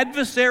 "The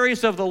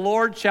adversaries of the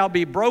Lord shall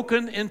be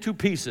broken into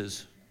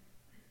pieces."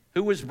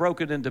 Who was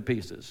broken into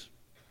pieces?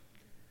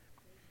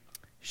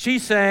 She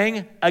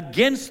sang,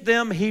 "Against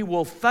them he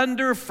will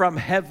thunder from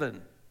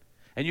heaven."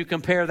 And you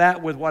compare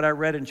that with what I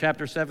read in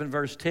chapter 7,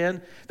 verse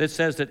 10, that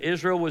says that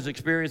Israel was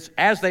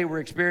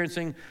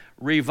experiencing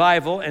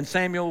revival, and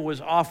Samuel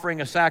was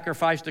offering a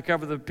sacrifice to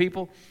cover the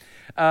people.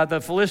 The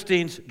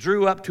Philistines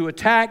drew up to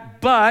attack,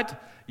 but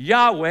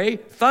Yahweh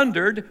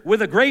thundered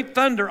with a great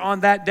thunder on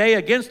that day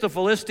against the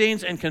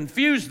Philistines and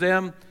confused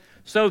them,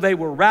 so they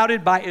were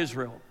routed by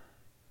Israel.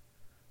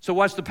 So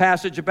what's the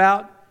passage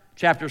about?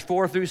 Chapters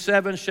 4 through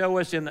 7 show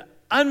us in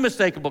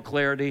unmistakable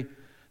clarity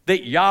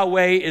that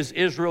Yahweh is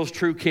Israel's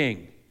true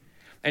king.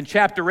 And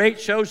chapter 8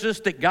 shows us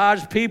that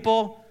God's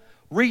people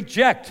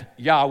reject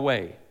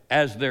Yahweh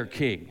as their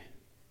king.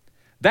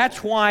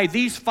 That's why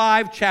these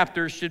 5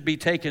 chapters should be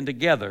taken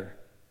together.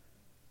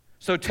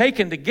 So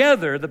taken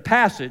together, the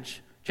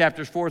passage,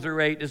 chapters 4 through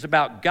 8, is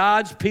about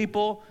God's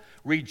people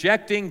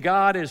rejecting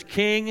God as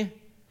king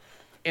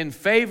in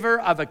favor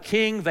of a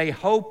king they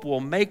hope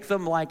will make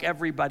them like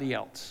everybody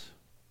else.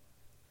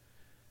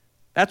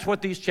 That's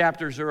what these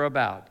chapters are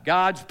about.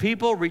 God's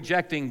people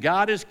rejecting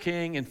God as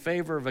king in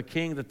favor of a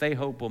king that they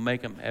hope will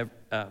make them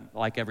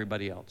like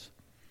everybody else.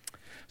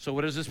 So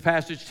what does this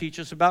passage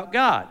teach us about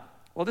God?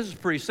 Well, this is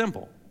pretty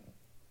simple.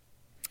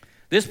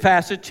 This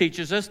passage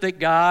teaches us that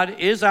God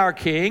is our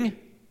king,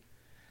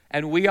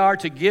 and we are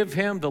to give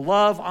him the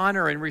love,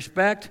 honor, and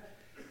respect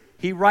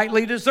he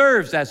rightly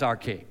deserves as our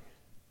king.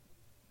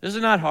 This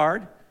is not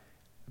hard.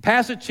 The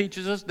passage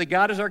teaches us that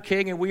God is our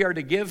king, and we are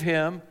to give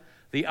him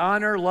the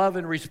honor, love,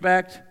 and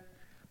respect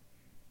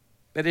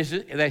that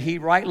he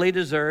rightly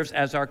deserves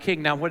as our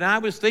king. Now, when I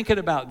was thinking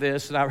about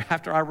this, and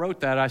after I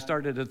wrote that, I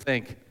started to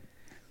think,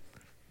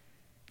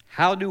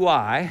 how do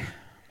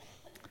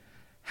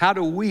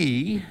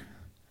we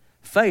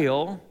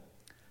fail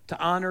to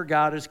honor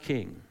God as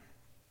king?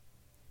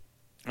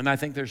 And I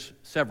think there's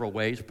several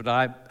ways, but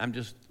I'm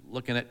just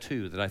looking at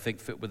 2 that I think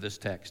fit with this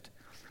text.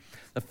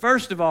 The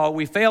first of all,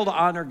 we fail to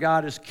honor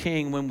God as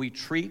king when we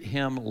treat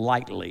him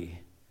lightly.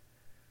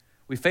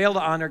 We fail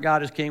to honor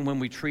God as king when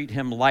we treat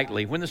him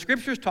lightly. When the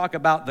scriptures talk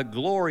about the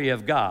glory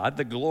of God,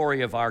 the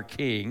glory of our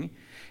king,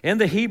 in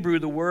the Hebrew,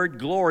 the word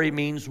glory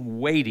means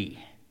weighty.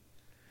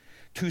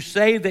 To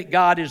say that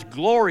God is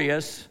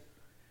glorious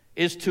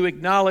is to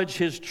acknowledge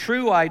his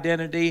true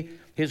identity,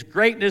 his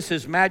greatness,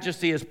 his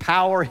majesty, his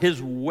power,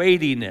 his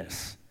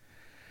weightiness.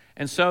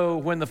 And so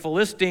when the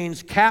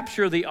Philistines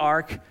capture the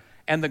ark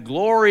and the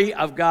glory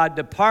of God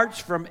departs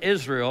from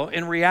Israel,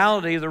 in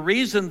reality, the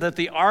reason that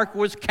the ark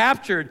was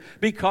captured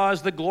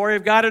because the glory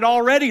of God had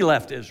already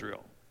left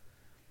Israel,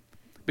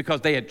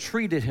 because they had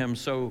treated him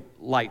so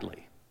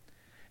lightly.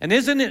 And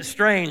isn't it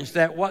strange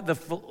that what the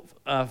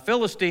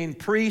Philistine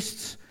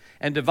priests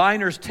and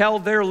diviners tell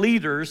their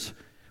leaders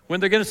when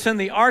they're going to send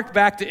the ark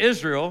back to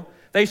Israel,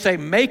 they say,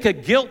 make a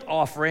guilt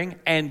offering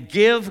and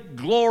give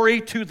glory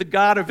to the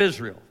God of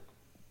Israel.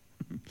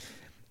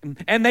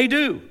 And they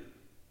do.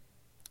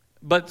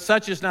 But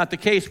such is not the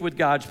case with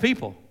God's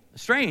people.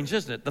 Strange,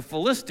 isn't it? The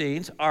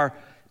Philistines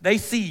they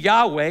see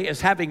Yahweh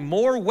as having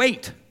more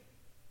weight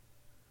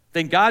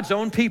than God's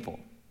own people.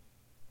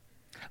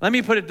 Let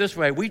me put it this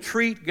way. We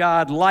treat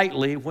God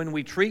lightly when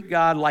we treat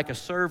God like a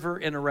server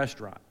in a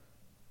restaurant.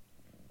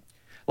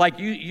 Like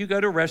you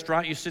go to a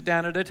restaurant, you sit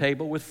down at a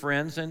table with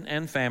friends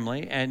and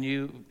family, and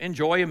you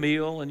enjoy a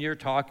meal, and you're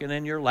talking,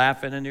 and you're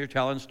laughing, and you're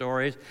telling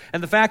stories.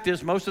 And the fact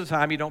is, most of the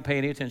time, you don't pay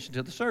any attention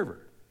to the server.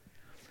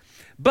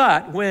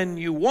 But when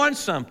you want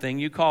something,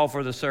 you call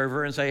for the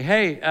server and say,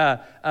 hey,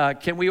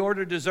 can we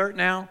order dessert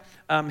now?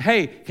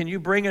 Hey, can you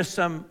bring us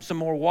some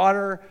more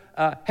water?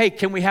 Hey,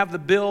 can we have the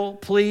bill,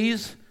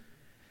 please?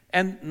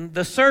 And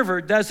the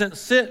server doesn't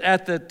sit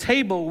at the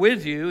table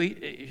with you.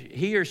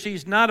 He or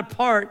she's not a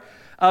part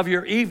of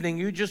your evening.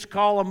 You just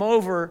call them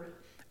over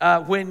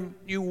when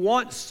you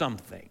want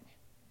something.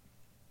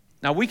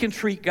 Now, we can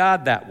treat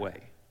God that way.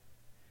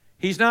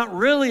 He's not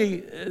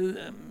really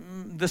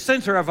the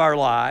center of our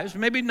lives,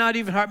 maybe not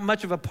even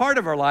much of a part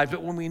of our lives,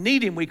 but when we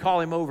need him, we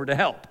call him over to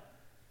help.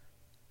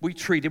 We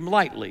treat him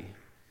lightly.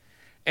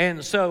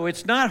 And so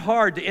it's not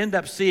hard to end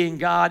up seeing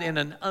God in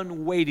an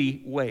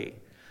unweighty way.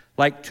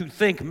 Like to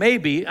think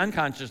maybe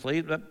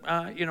unconsciously,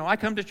 I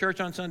come to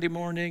church on Sunday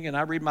morning and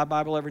I read my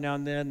Bible every now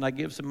and then and I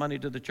give some money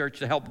to the church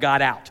to help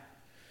God out.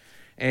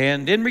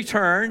 And in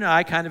return,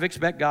 I kind of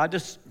expect God to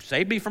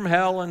save me from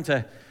hell and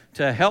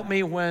to help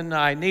me when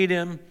I need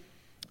him.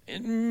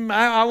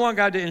 I want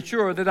God to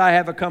ensure that I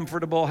have a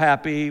comfortable,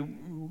 happy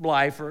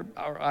life, or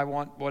I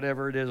want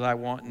whatever it is I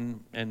want,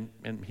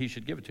 and he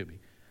should give it to me.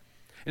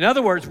 In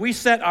other words, we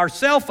set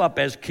ourselves up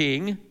as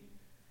king,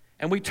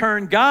 and we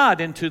turn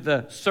God into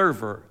the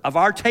server of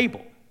our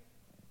table.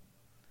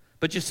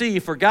 But you see,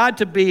 for God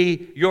to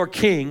be your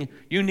king,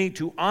 you need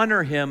to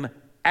honor him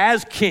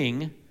as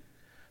king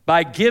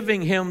by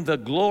giving him the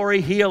glory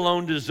he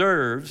alone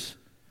deserves.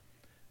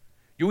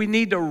 We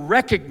need to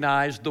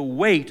recognize the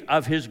weight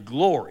of his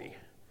glory.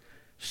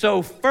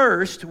 So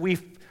first, we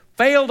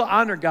fail to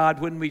honor God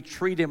when we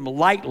treat him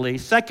lightly.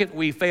 Second,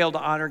 we fail to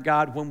honor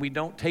God when we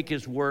don't take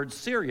his word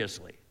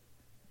seriously.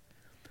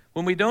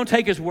 When we don't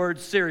take his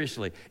word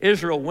seriously.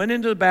 Israel went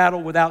into the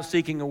battle without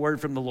seeking a word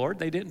from the Lord.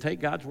 They didn't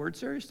take God's word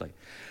seriously.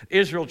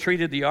 Israel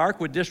treated the ark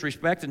with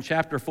disrespect in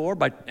chapter 4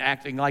 by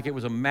acting like it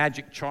was a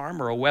magic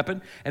charm or a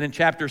weapon. And in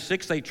chapter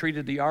 6, they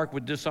treated the ark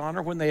with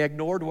dishonor when they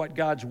ignored what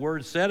God's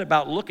word said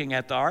about looking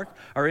at the ark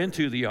or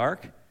into the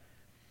ark.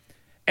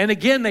 And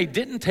again, they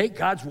didn't take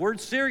God's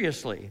word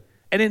seriously.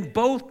 And in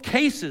both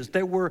cases,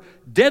 there were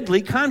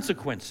deadly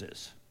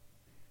consequences.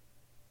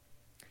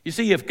 You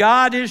see, if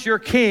God is your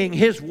king,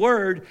 his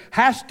word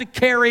has to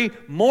carry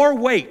more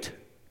weight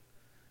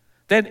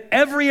than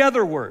every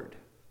other word.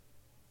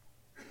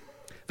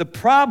 The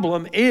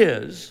problem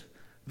is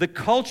the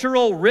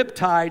cultural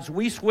riptides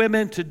we swim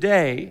in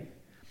today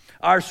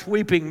are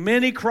sweeping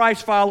many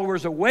Christ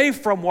followers away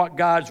from what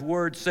God's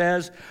word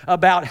says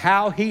about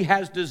how he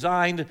has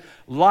designed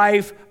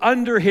life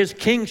under his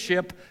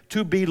kingship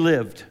to be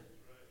lived.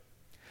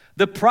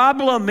 The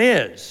problem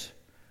is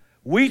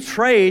we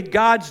trade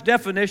God's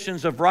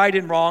definitions of right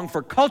and wrong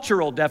for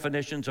cultural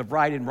definitions of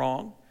right and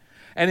wrong.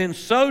 And in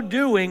so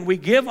doing, we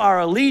give our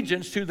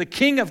allegiance to the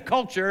king of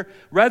culture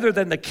rather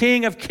than the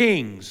king of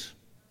kings.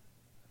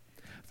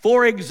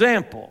 For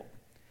example,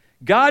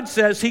 God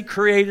says he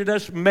created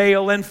us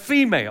male and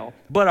female,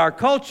 but our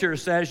culture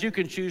says you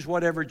can choose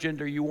whatever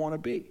gender you want to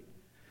be.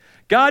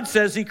 God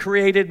says he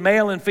created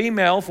male and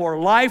female for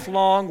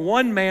lifelong,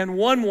 one man,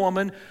 one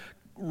woman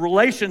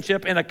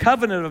relationship in a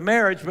covenant of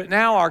marriage, but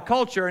now our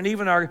culture and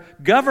even our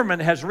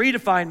government has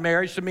redefined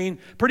marriage to mean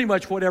pretty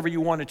much whatever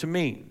you want it to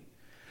mean.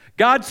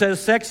 God says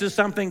sex is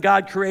something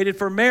God created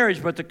for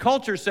marriage, but the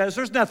culture says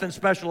there's nothing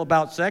special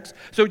about sex,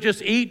 so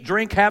just eat,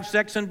 drink, have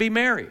sex, and be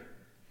merry.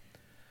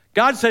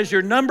 God says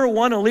your number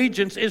one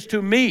allegiance is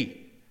to me.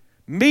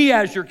 Me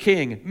as your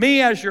king,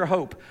 me as your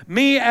hope,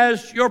 me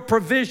as your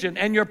provision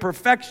and your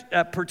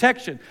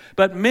protection.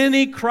 But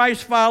many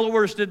Christ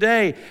followers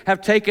today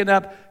have taken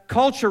up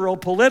cultural,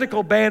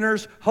 political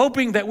banners,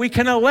 hoping that we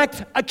can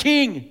elect a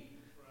king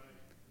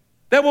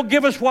that will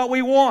give us what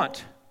we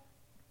want.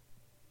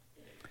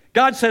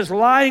 God says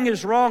lying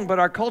is wrong, but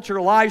our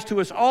culture lies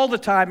to us all the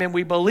time, and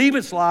we believe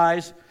it's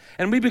lies,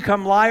 and we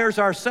become liars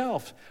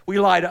ourselves. We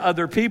lie to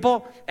other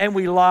people, and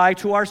we lie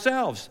to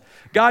ourselves.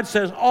 God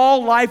says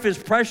all life is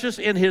precious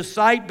in his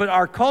sight, but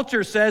our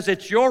culture says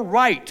it's your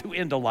right to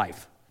end a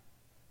life.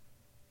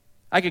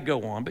 I could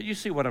go on, but you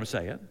see what I'm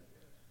saying.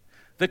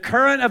 The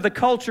current of the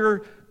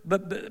culture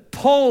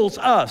pulls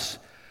us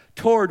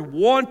toward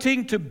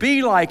wanting to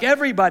be like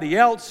everybody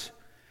else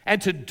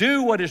and to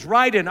do what is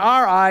right in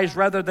our eyes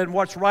rather than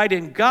what's right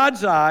in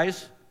God's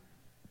eyes.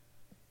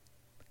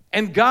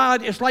 And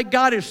God, it's like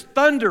God is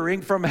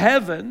thundering from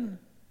heaven,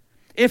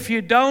 if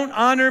you don't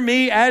honor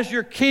me as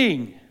your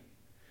king,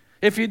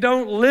 if you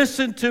don't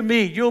listen to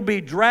me, you'll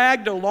be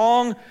dragged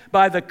along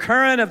by the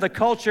current of the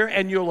culture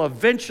and you'll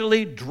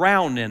eventually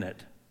drown in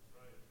it.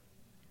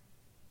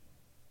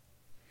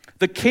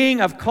 The king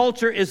of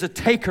culture is a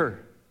taker.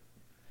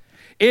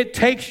 It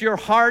takes your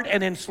heart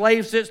and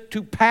enslaves it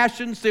to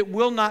passions that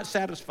will not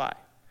satisfy.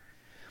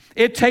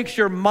 It takes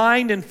your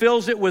mind and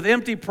fills it with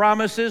empty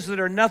promises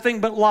that are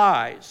nothing but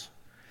lies.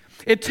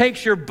 It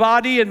takes your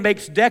body and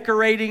makes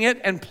decorating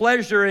it and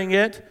pleasuring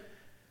it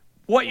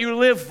what you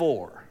live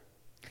for.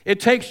 It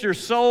takes your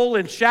soul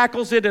and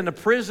shackles it in a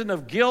prison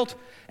of guilt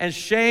and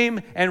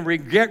shame and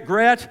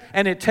regret,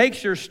 and it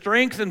takes your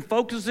strength and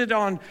focuses it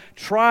on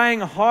trying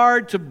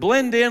hard to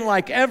blend in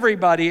like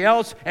everybody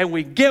else, and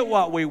we get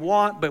what we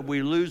want, but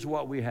we lose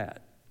what we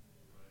had.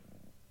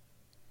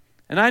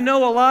 And I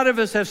know a lot of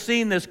us have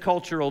seen this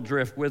cultural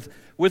drift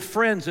with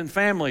friends and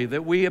family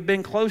that we have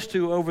been close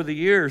to over the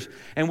years,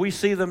 and we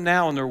see them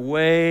now, and they're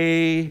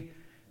way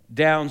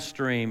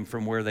downstream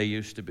from where they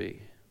used to be.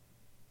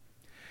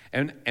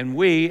 And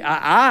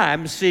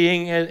I'm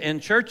seeing it in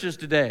churches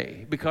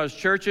today because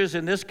churches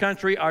in this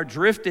country are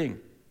drifting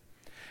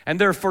and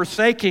they're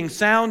forsaking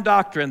sound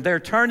doctrine.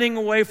 They're turning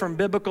away from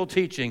biblical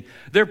teaching.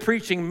 They're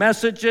preaching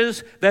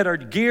messages that are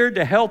geared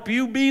to help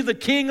you be the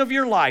king of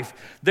your life.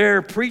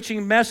 They're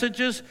preaching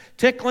messages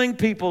tickling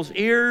people's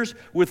ears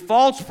with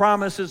false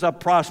promises of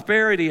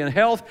prosperity and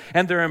health,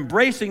 and they're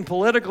embracing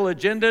political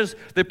agendas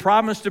that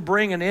promise to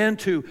bring an end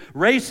to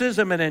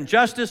racism and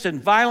injustice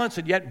and violence,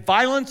 and yet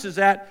violence is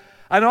at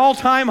an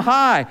all-time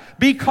high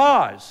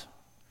because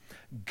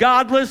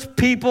godless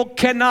people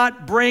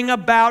cannot bring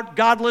about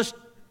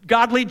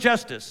godly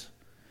justice.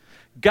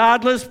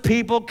 Godless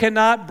people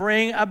cannot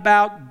bring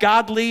about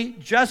godly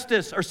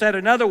justice. Or said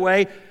another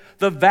way,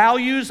 the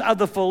values of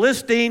the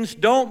Philistines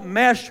don't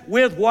mesh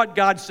with what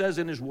God says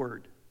in his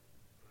word.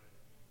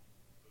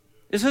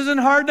 This isn't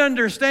hard to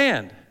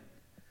understand.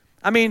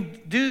 I mean,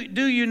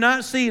 do you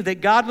not see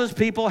that godless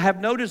people have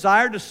no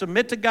desire to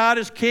submit to God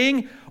as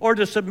king or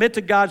to submit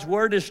to God's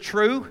word as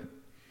true?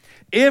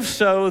 If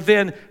so,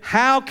 then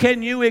how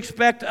can you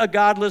expect a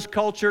godless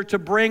culture to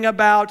bring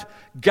about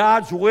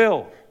God's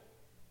will?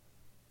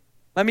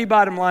 Let me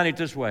bottom line it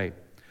this way.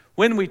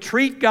 When we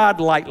treat God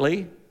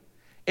lightly,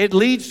 it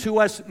leads to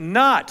us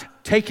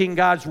not taking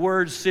God's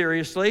words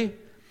seriously,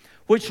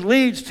 which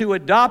leads to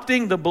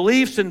adopting the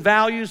beliefs and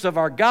values of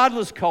our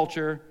godless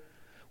culture,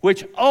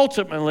 which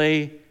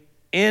ultimately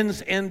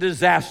ends in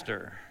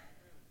disaster.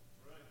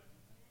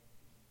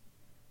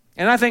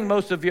 And I think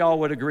most of y'all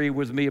would agree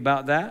with me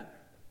about that.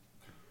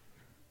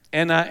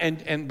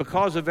 And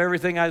because of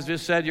everything I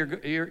just said,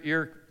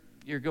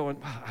 you're going,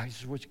 wow, I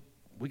just wish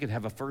we could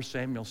have a 1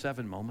 Samuel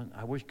 7 moment.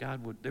 I wish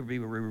there'd be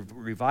a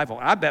revival.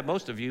 I bet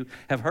most of you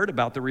have heard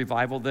about the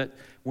revival that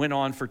went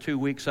on for 2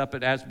 weeks up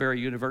at Asbury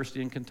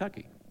University in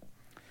Kentucky.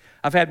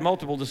 I've had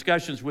multiple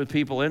discussions with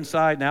people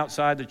inside and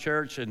outside the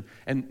church, and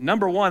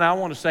number one, I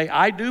want to say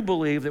I do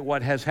believe that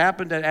what has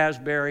happened at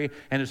Asbury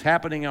and is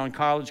happening on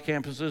college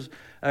campuses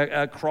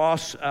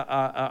across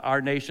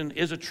our nation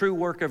is a true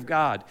work of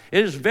God.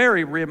 It is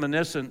very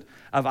reminiscent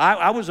of,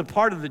 I was a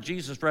part of the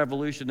Jesus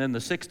Revolution in the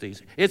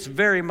 60s. It's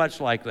very much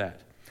like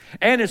that.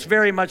 And it's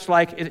very much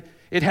like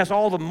it has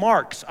all the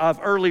marks of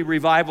early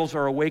revivals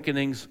or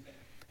awakenings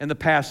in the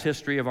past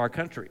history of our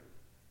country.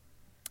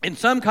 In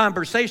some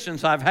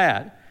conversations I've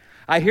had,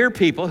 I hear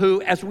people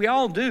who, as we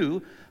all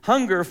do,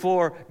 hunger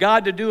for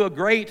God to do a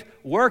great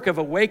work of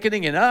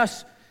awakening in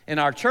us, in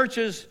our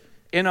churches,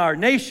 in our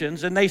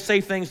nations, and they say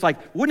things like,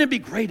 wouldn't it be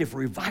great if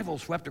revival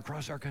swept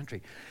across our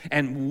country?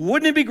 And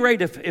wouldn't it be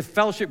great if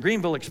Fellowship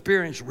Greenville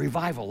experienced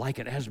revival like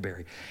at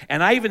Asbury?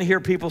 And I even hear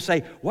people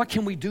say, what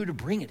can we do to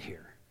bring it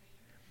here?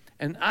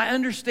 And I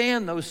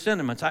understand those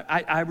sentiments,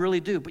 I really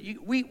do, but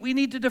we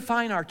need to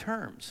define our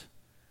terms.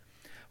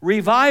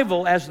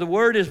 Revival, as the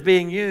word is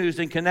being used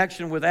in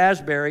connection with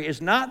Asbury,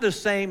 is not the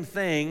same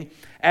thing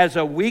as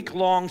a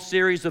week-long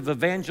series of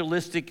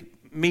evangelistic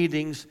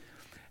meetings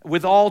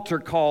with altar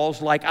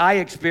calls like I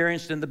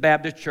experienced in the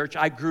Baptist church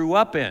I grew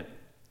up in,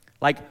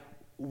 like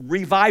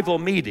revival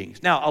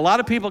meetings. Now, a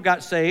lot of people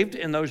got saved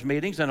in those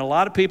meetings, and a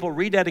lot of people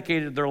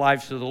rededicated their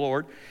lives to the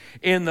Lord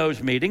in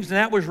those meetings, and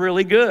that was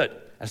really good.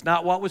 That's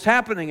not what was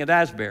happening at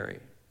Asbury.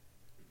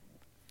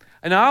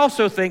 And I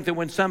also think that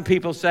when some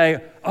people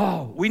say,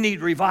 oh, we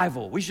need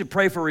revival, we should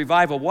pray for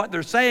revival, what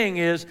they're saying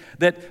is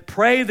that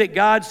pray that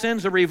God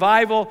sends a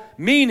revival,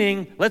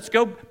 meaning let's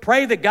go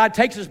pray that God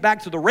takes us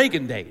back to the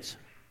Reagan days.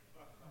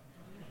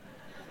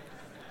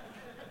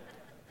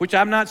 Which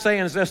I'm not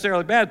saying is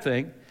necessarily a bad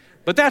thing,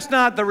 but that's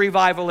not the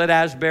revival at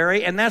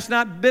Asbury, and that's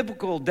not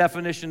biblical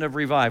definition of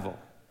revival.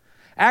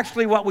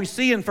 Actually, what we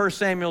see in 1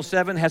 Samuel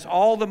 7 has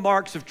all the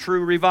marks of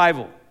true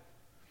revival.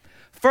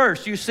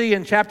 First, you see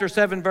in chapter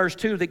 7, verse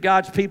 2, that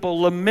God's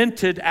people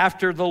lamented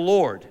after the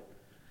Lord.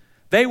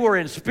 They were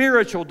in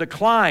spiritual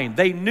decline.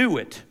 They knew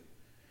it.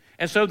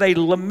 And so they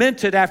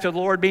lamented after the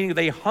Lord, meaning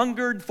they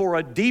hungered for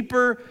a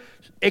deeper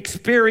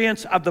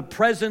experience of the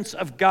presence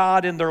of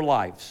God in their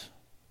lives.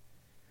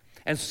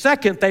 And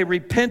second, they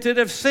repented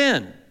of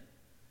sin.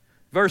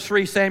 Verse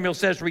 3, Samuel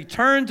says,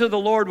 return to the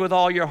Lord with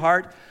all your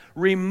heart.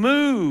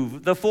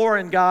 Remove the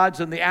foreign gods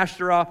and the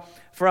Asherah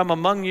from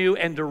among you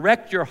and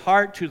direct your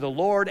heart to the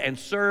Lord and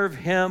serve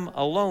Him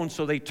alone.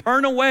 So they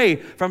turn away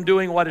from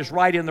doing what is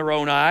right in their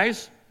own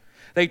eyes.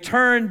 They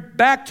turn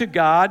back to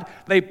God.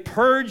 They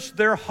purge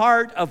their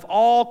heart of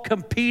all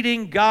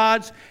competing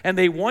gods, and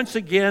they once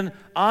again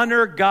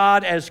honor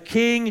God as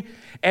King,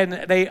 and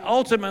they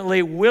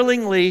ultimately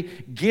willingly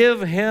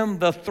give Him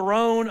the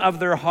throne of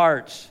their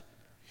hearts.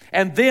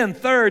 And then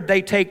third,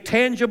 they take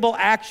tangible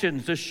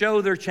actions to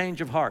show their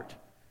change of heart.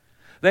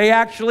 They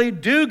actually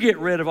do get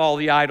rid of all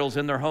the idols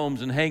in their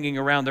homes and hanging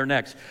around their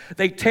necks.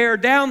 They tear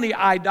down the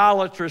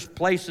idolatrous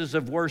places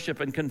of worship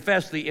and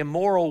confess the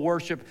immoral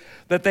worship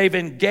that they've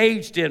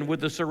engaged in with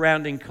the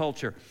surrounding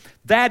culture.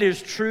 That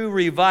is true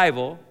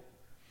revival.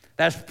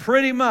 That's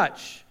pretty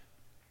much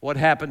what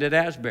happened at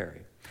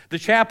Asbury. The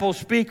chapel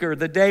speaker,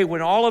 the day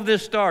when all of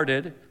this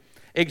started,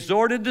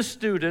 exhorted the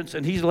students,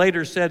 and he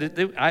later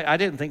said, I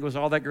didn't think it was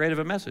all that great of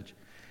a message.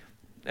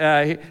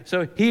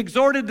 So he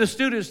exhorted the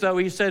students, though.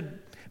 He said,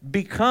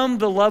 become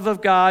the love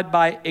of God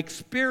by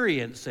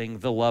experiencing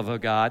the love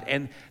of God.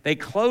 And they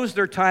closed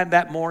their time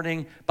that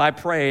morning by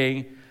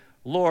praying,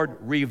 Lord,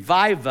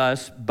 revive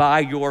us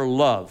by your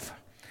love.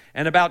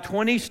 And about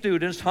 20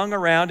 students hung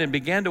around and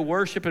began to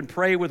worship and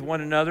pray with one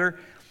another.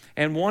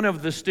 And one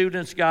of the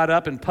students got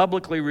up and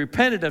publicly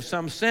repented of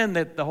some sin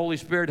that the Holy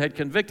Spirit had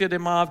convicted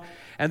him of.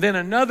 And then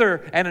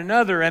another and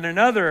another and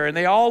another. And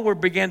they all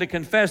began to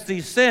confess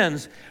these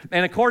sins.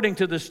 And according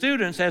to the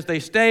students, as they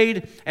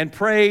stayed and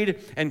prayed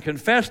and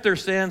confessed their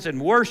sins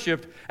and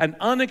worshiped, an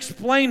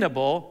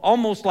unexplainable,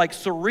 almost like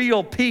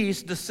surreal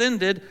peace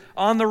descended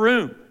on the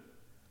room.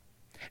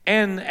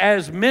 And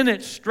as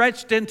minutes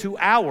stretched into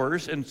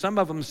hours, and some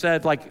of them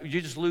said, like, you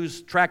just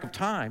lose track of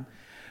time,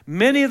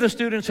 many of the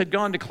students had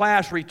gone to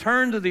class,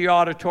 returned to the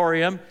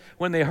auditorium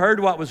when they heard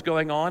what was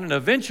going on, and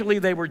eventually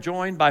they were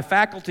joined by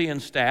faculty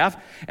and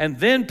staff, and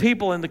then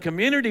people in the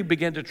community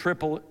began to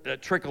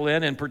trickle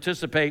in and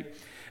participate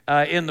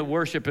in the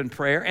worship and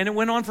prayer, and it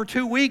went on for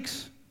 2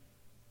 weeks.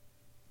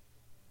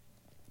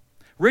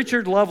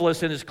 Richard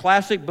Lovelace, in his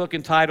classic book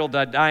entitled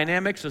The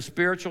Dynamics of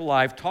Spiritual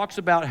Life, talks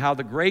about how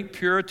the great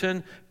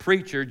Puritan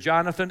preacher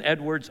Jonathan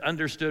Edwards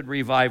understood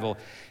revival.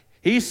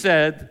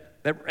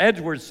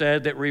 Edwards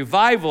said that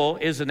revival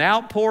is an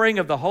outpouring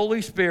of the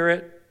Holy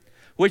Spirit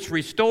which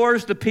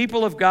restores the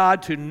people of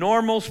God to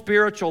normal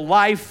spiritual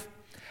life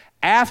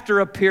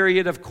after a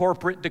period of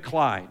corporate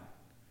decline.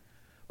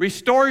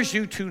 Restores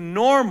you to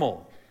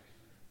normal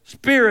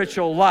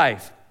spiritual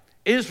life.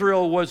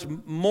 Israel was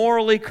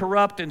morally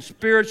corrupt and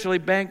spiritually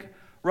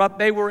bankrupt.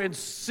 They were in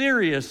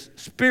serious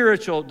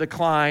spiritual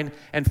decline,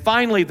 and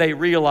finally they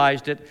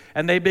realized it,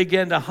 and they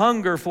began to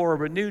hunger for a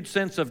renewed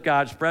sense of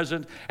God's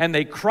presence, and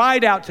they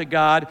cried out to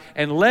God,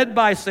 and led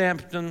by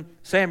Samson,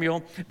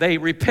 Samuel, they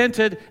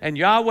repented, and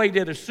Yahweh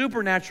did a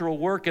supernatural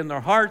work in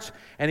their hearts,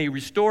 and he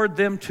restored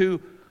them to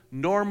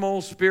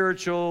normal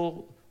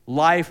spiritual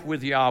life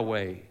with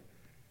Yahweh.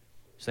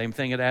 Same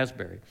thing at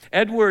Asbury.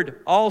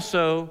 Edward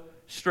also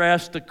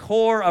stressed the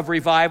core of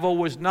revival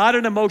was not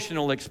an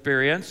emotional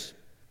experience,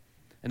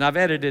 and I've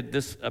edited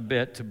this a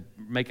bit to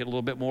make it a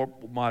little bit more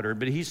modern,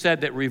 but he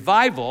said that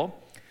revival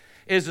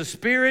is a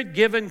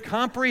spirit-given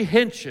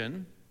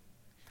comprehension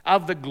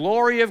of the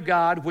glory of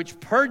God, which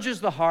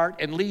purges the heart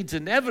and leads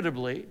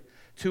inevitably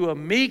to a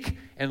meek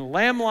and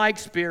lamb-like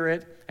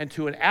spirit and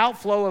to an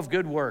outflow of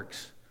good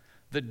works,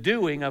 the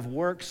doing of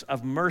works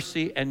of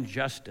mercy and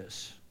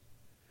justice.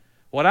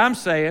 What I'm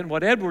saying,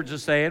 what Edwards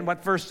is saying,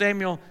 what 1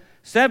 Samuel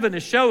 7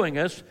 is showing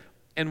us,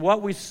 and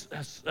what we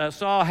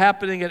saw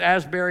happening at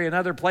Asbury and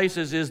other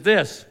places is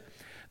this: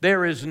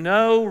 there is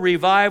no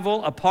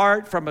revival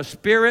apart from a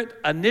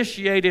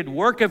spirit-initiated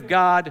work of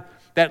God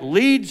that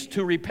leads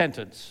to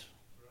repentance.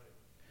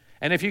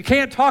 And if you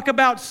can't talk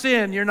about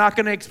sin, you're not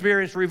going to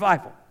experience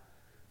revival.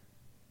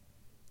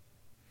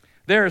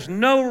 There is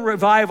no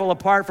revival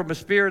apart from a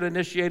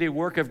spirit-initiated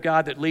work of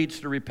God that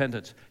leads to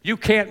repentance. You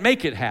can't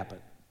make it happen.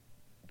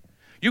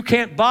 You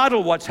can't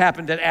bottle what's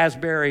happened at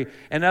Asbury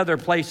and other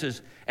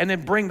places and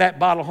then bring that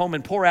bottle home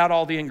and pour out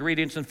all the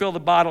ingredients and fill the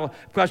bottle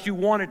because you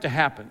want it to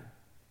happen.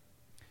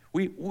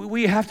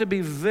 We have to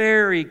be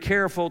very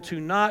careful to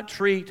not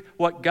treat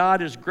what God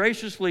has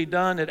graciously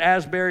done at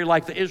Asbury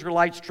like the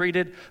Israelites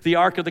treated the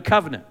Ark of the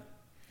Covenant,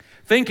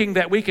 thinking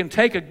that we can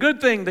take a good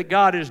thing that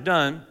God has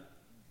done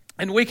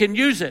and we can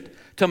use it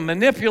to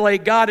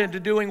manipulate God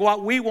into doing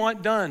what we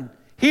want done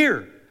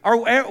here or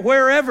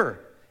wherever,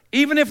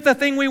 even if the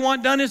thing we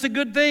want done is a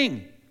good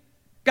thing.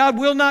 God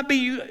will not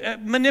be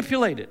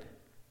manipulated.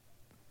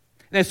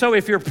 And so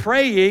if you're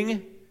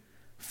praying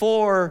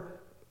for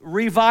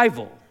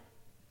revival,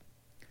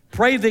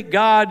 pray that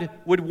God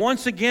would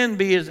once again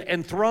be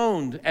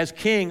enthroned as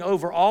king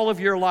over all of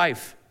your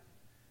life.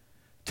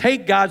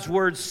 Take God's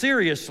word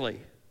seriously.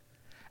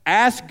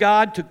 Ask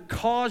God to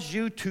cause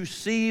you to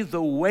see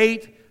the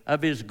weight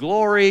of his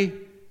glory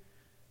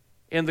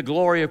in the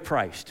glory of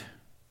Christ.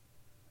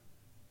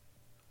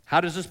 How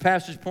does this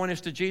passage point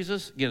us to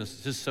Jesus? Again,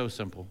 it's just so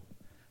simple.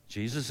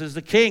 Jesus is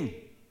the king.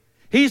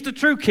 He's the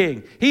true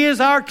king. He is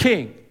our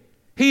king.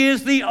 He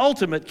is the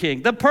ultimate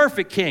king, the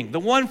perfect king, the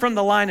one from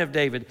the line of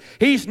David.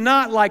 He's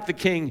not like the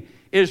king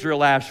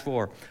Israel asked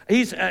for.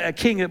 He's a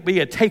king that would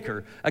be a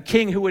taker, a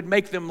king who would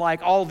make them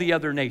like all the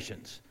other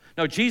nations.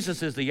 No,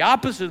 Jesus is the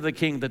opposite of the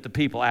king that the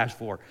people asked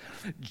for.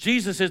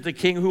 Jesus is the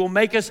king who will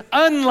make us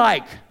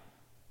unlike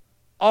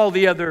all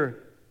the other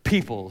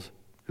peoples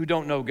who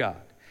don't know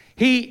God.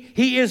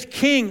 He is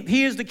king.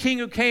 He is the king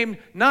who came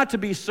not to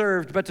be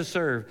served, but to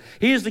serve.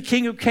 He is the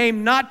king who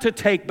came not to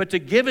take, but to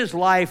give his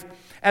life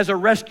as a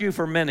rescue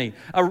for many,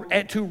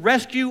 to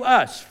rescue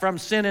us from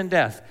sin and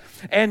death,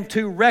 and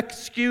to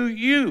rescue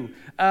you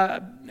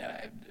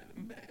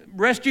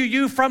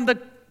from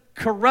the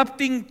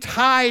corrupting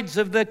tides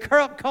of the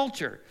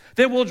culture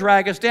that will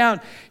drag us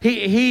down.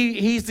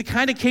 He's the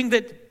kind of king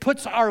that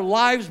puts our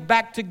lives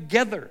back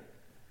together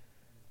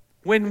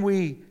when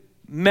we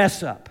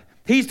mess up.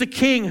 He's the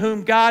king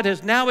whom God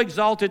has now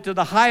exalted to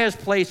the highest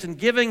place and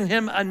giving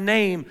him a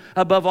name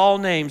above all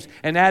names.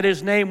 And at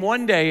his name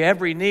one day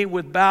every knee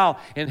will bow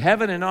in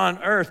heaven and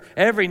on earth.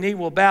 Every knee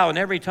will bow and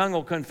every tongue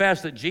will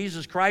confess that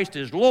Jesus Christ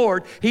is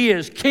Lord. He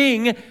is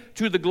king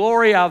to the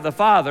glory of the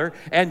Father.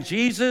 And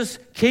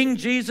King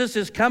Jesus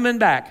is coming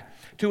back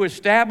to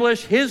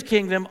establish his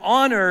kingdom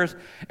on earth,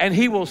 and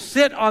he will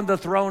sit on the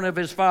throne of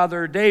his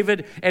father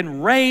David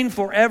and reign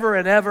forever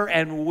and ever,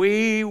 and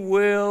we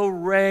will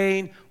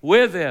reign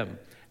with him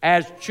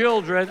as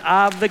children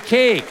of the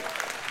King.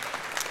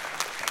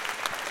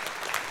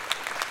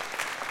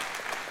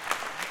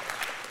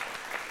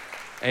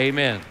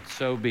 Amen.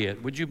 So be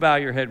it. Would you bow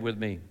your head with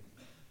me?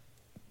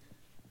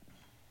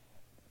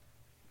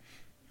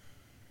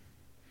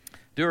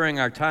 During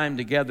our time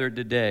together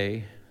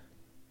today,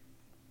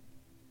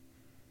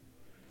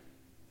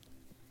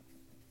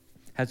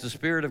 has the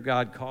Spirit of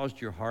God caused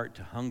your heart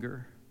to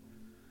hunger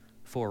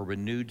for a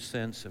renewed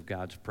sense of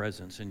God's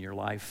presence in your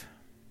life?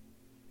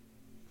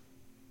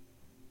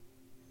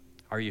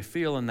 Are you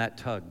feeling that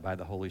tug by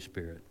the Holy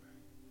Spirit?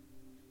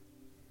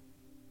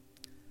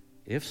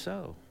 If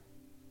so,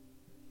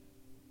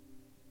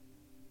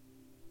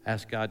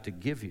 ask God to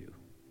give you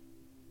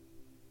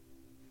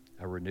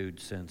a renewed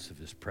sense of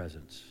his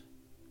presence,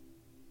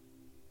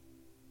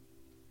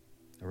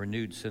 a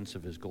renewed sense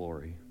of his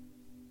glory,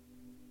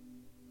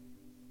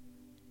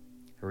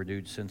 a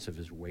renewed sense of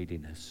his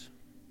weightiness.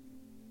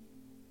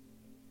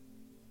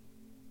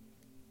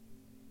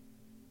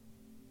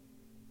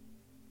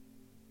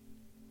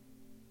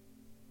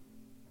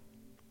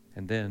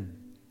 And then,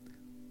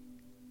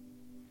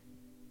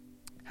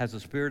 has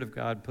the Spirit of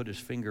God put his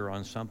finger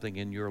on something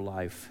in your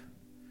life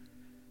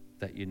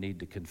that you need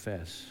to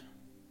confess?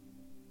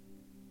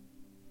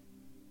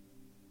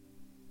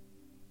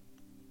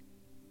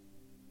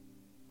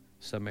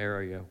 Some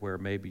area where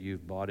maybe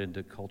you've bought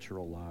into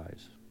cultural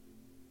lies.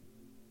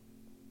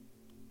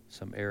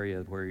 some area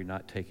where you're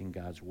not taking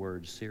God's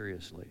word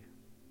seriously.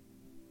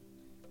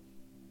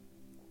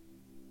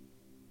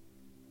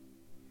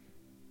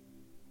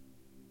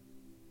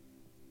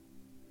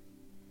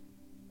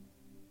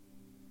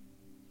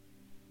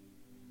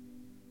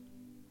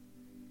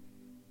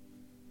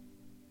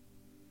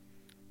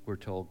 We're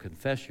told,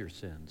 confess your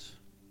sins,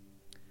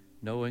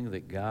 knowing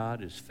that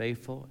God is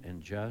faithful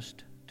and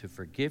just to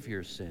forgive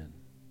your sin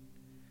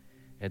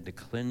and to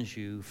cleanse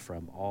you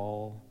from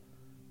all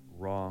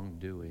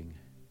wrongdoing.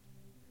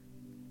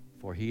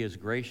 For he is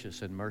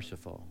gracious and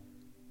merciful,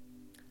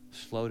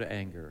 slow to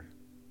anger,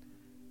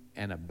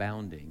 and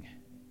abounding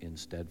in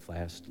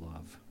steadfast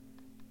love.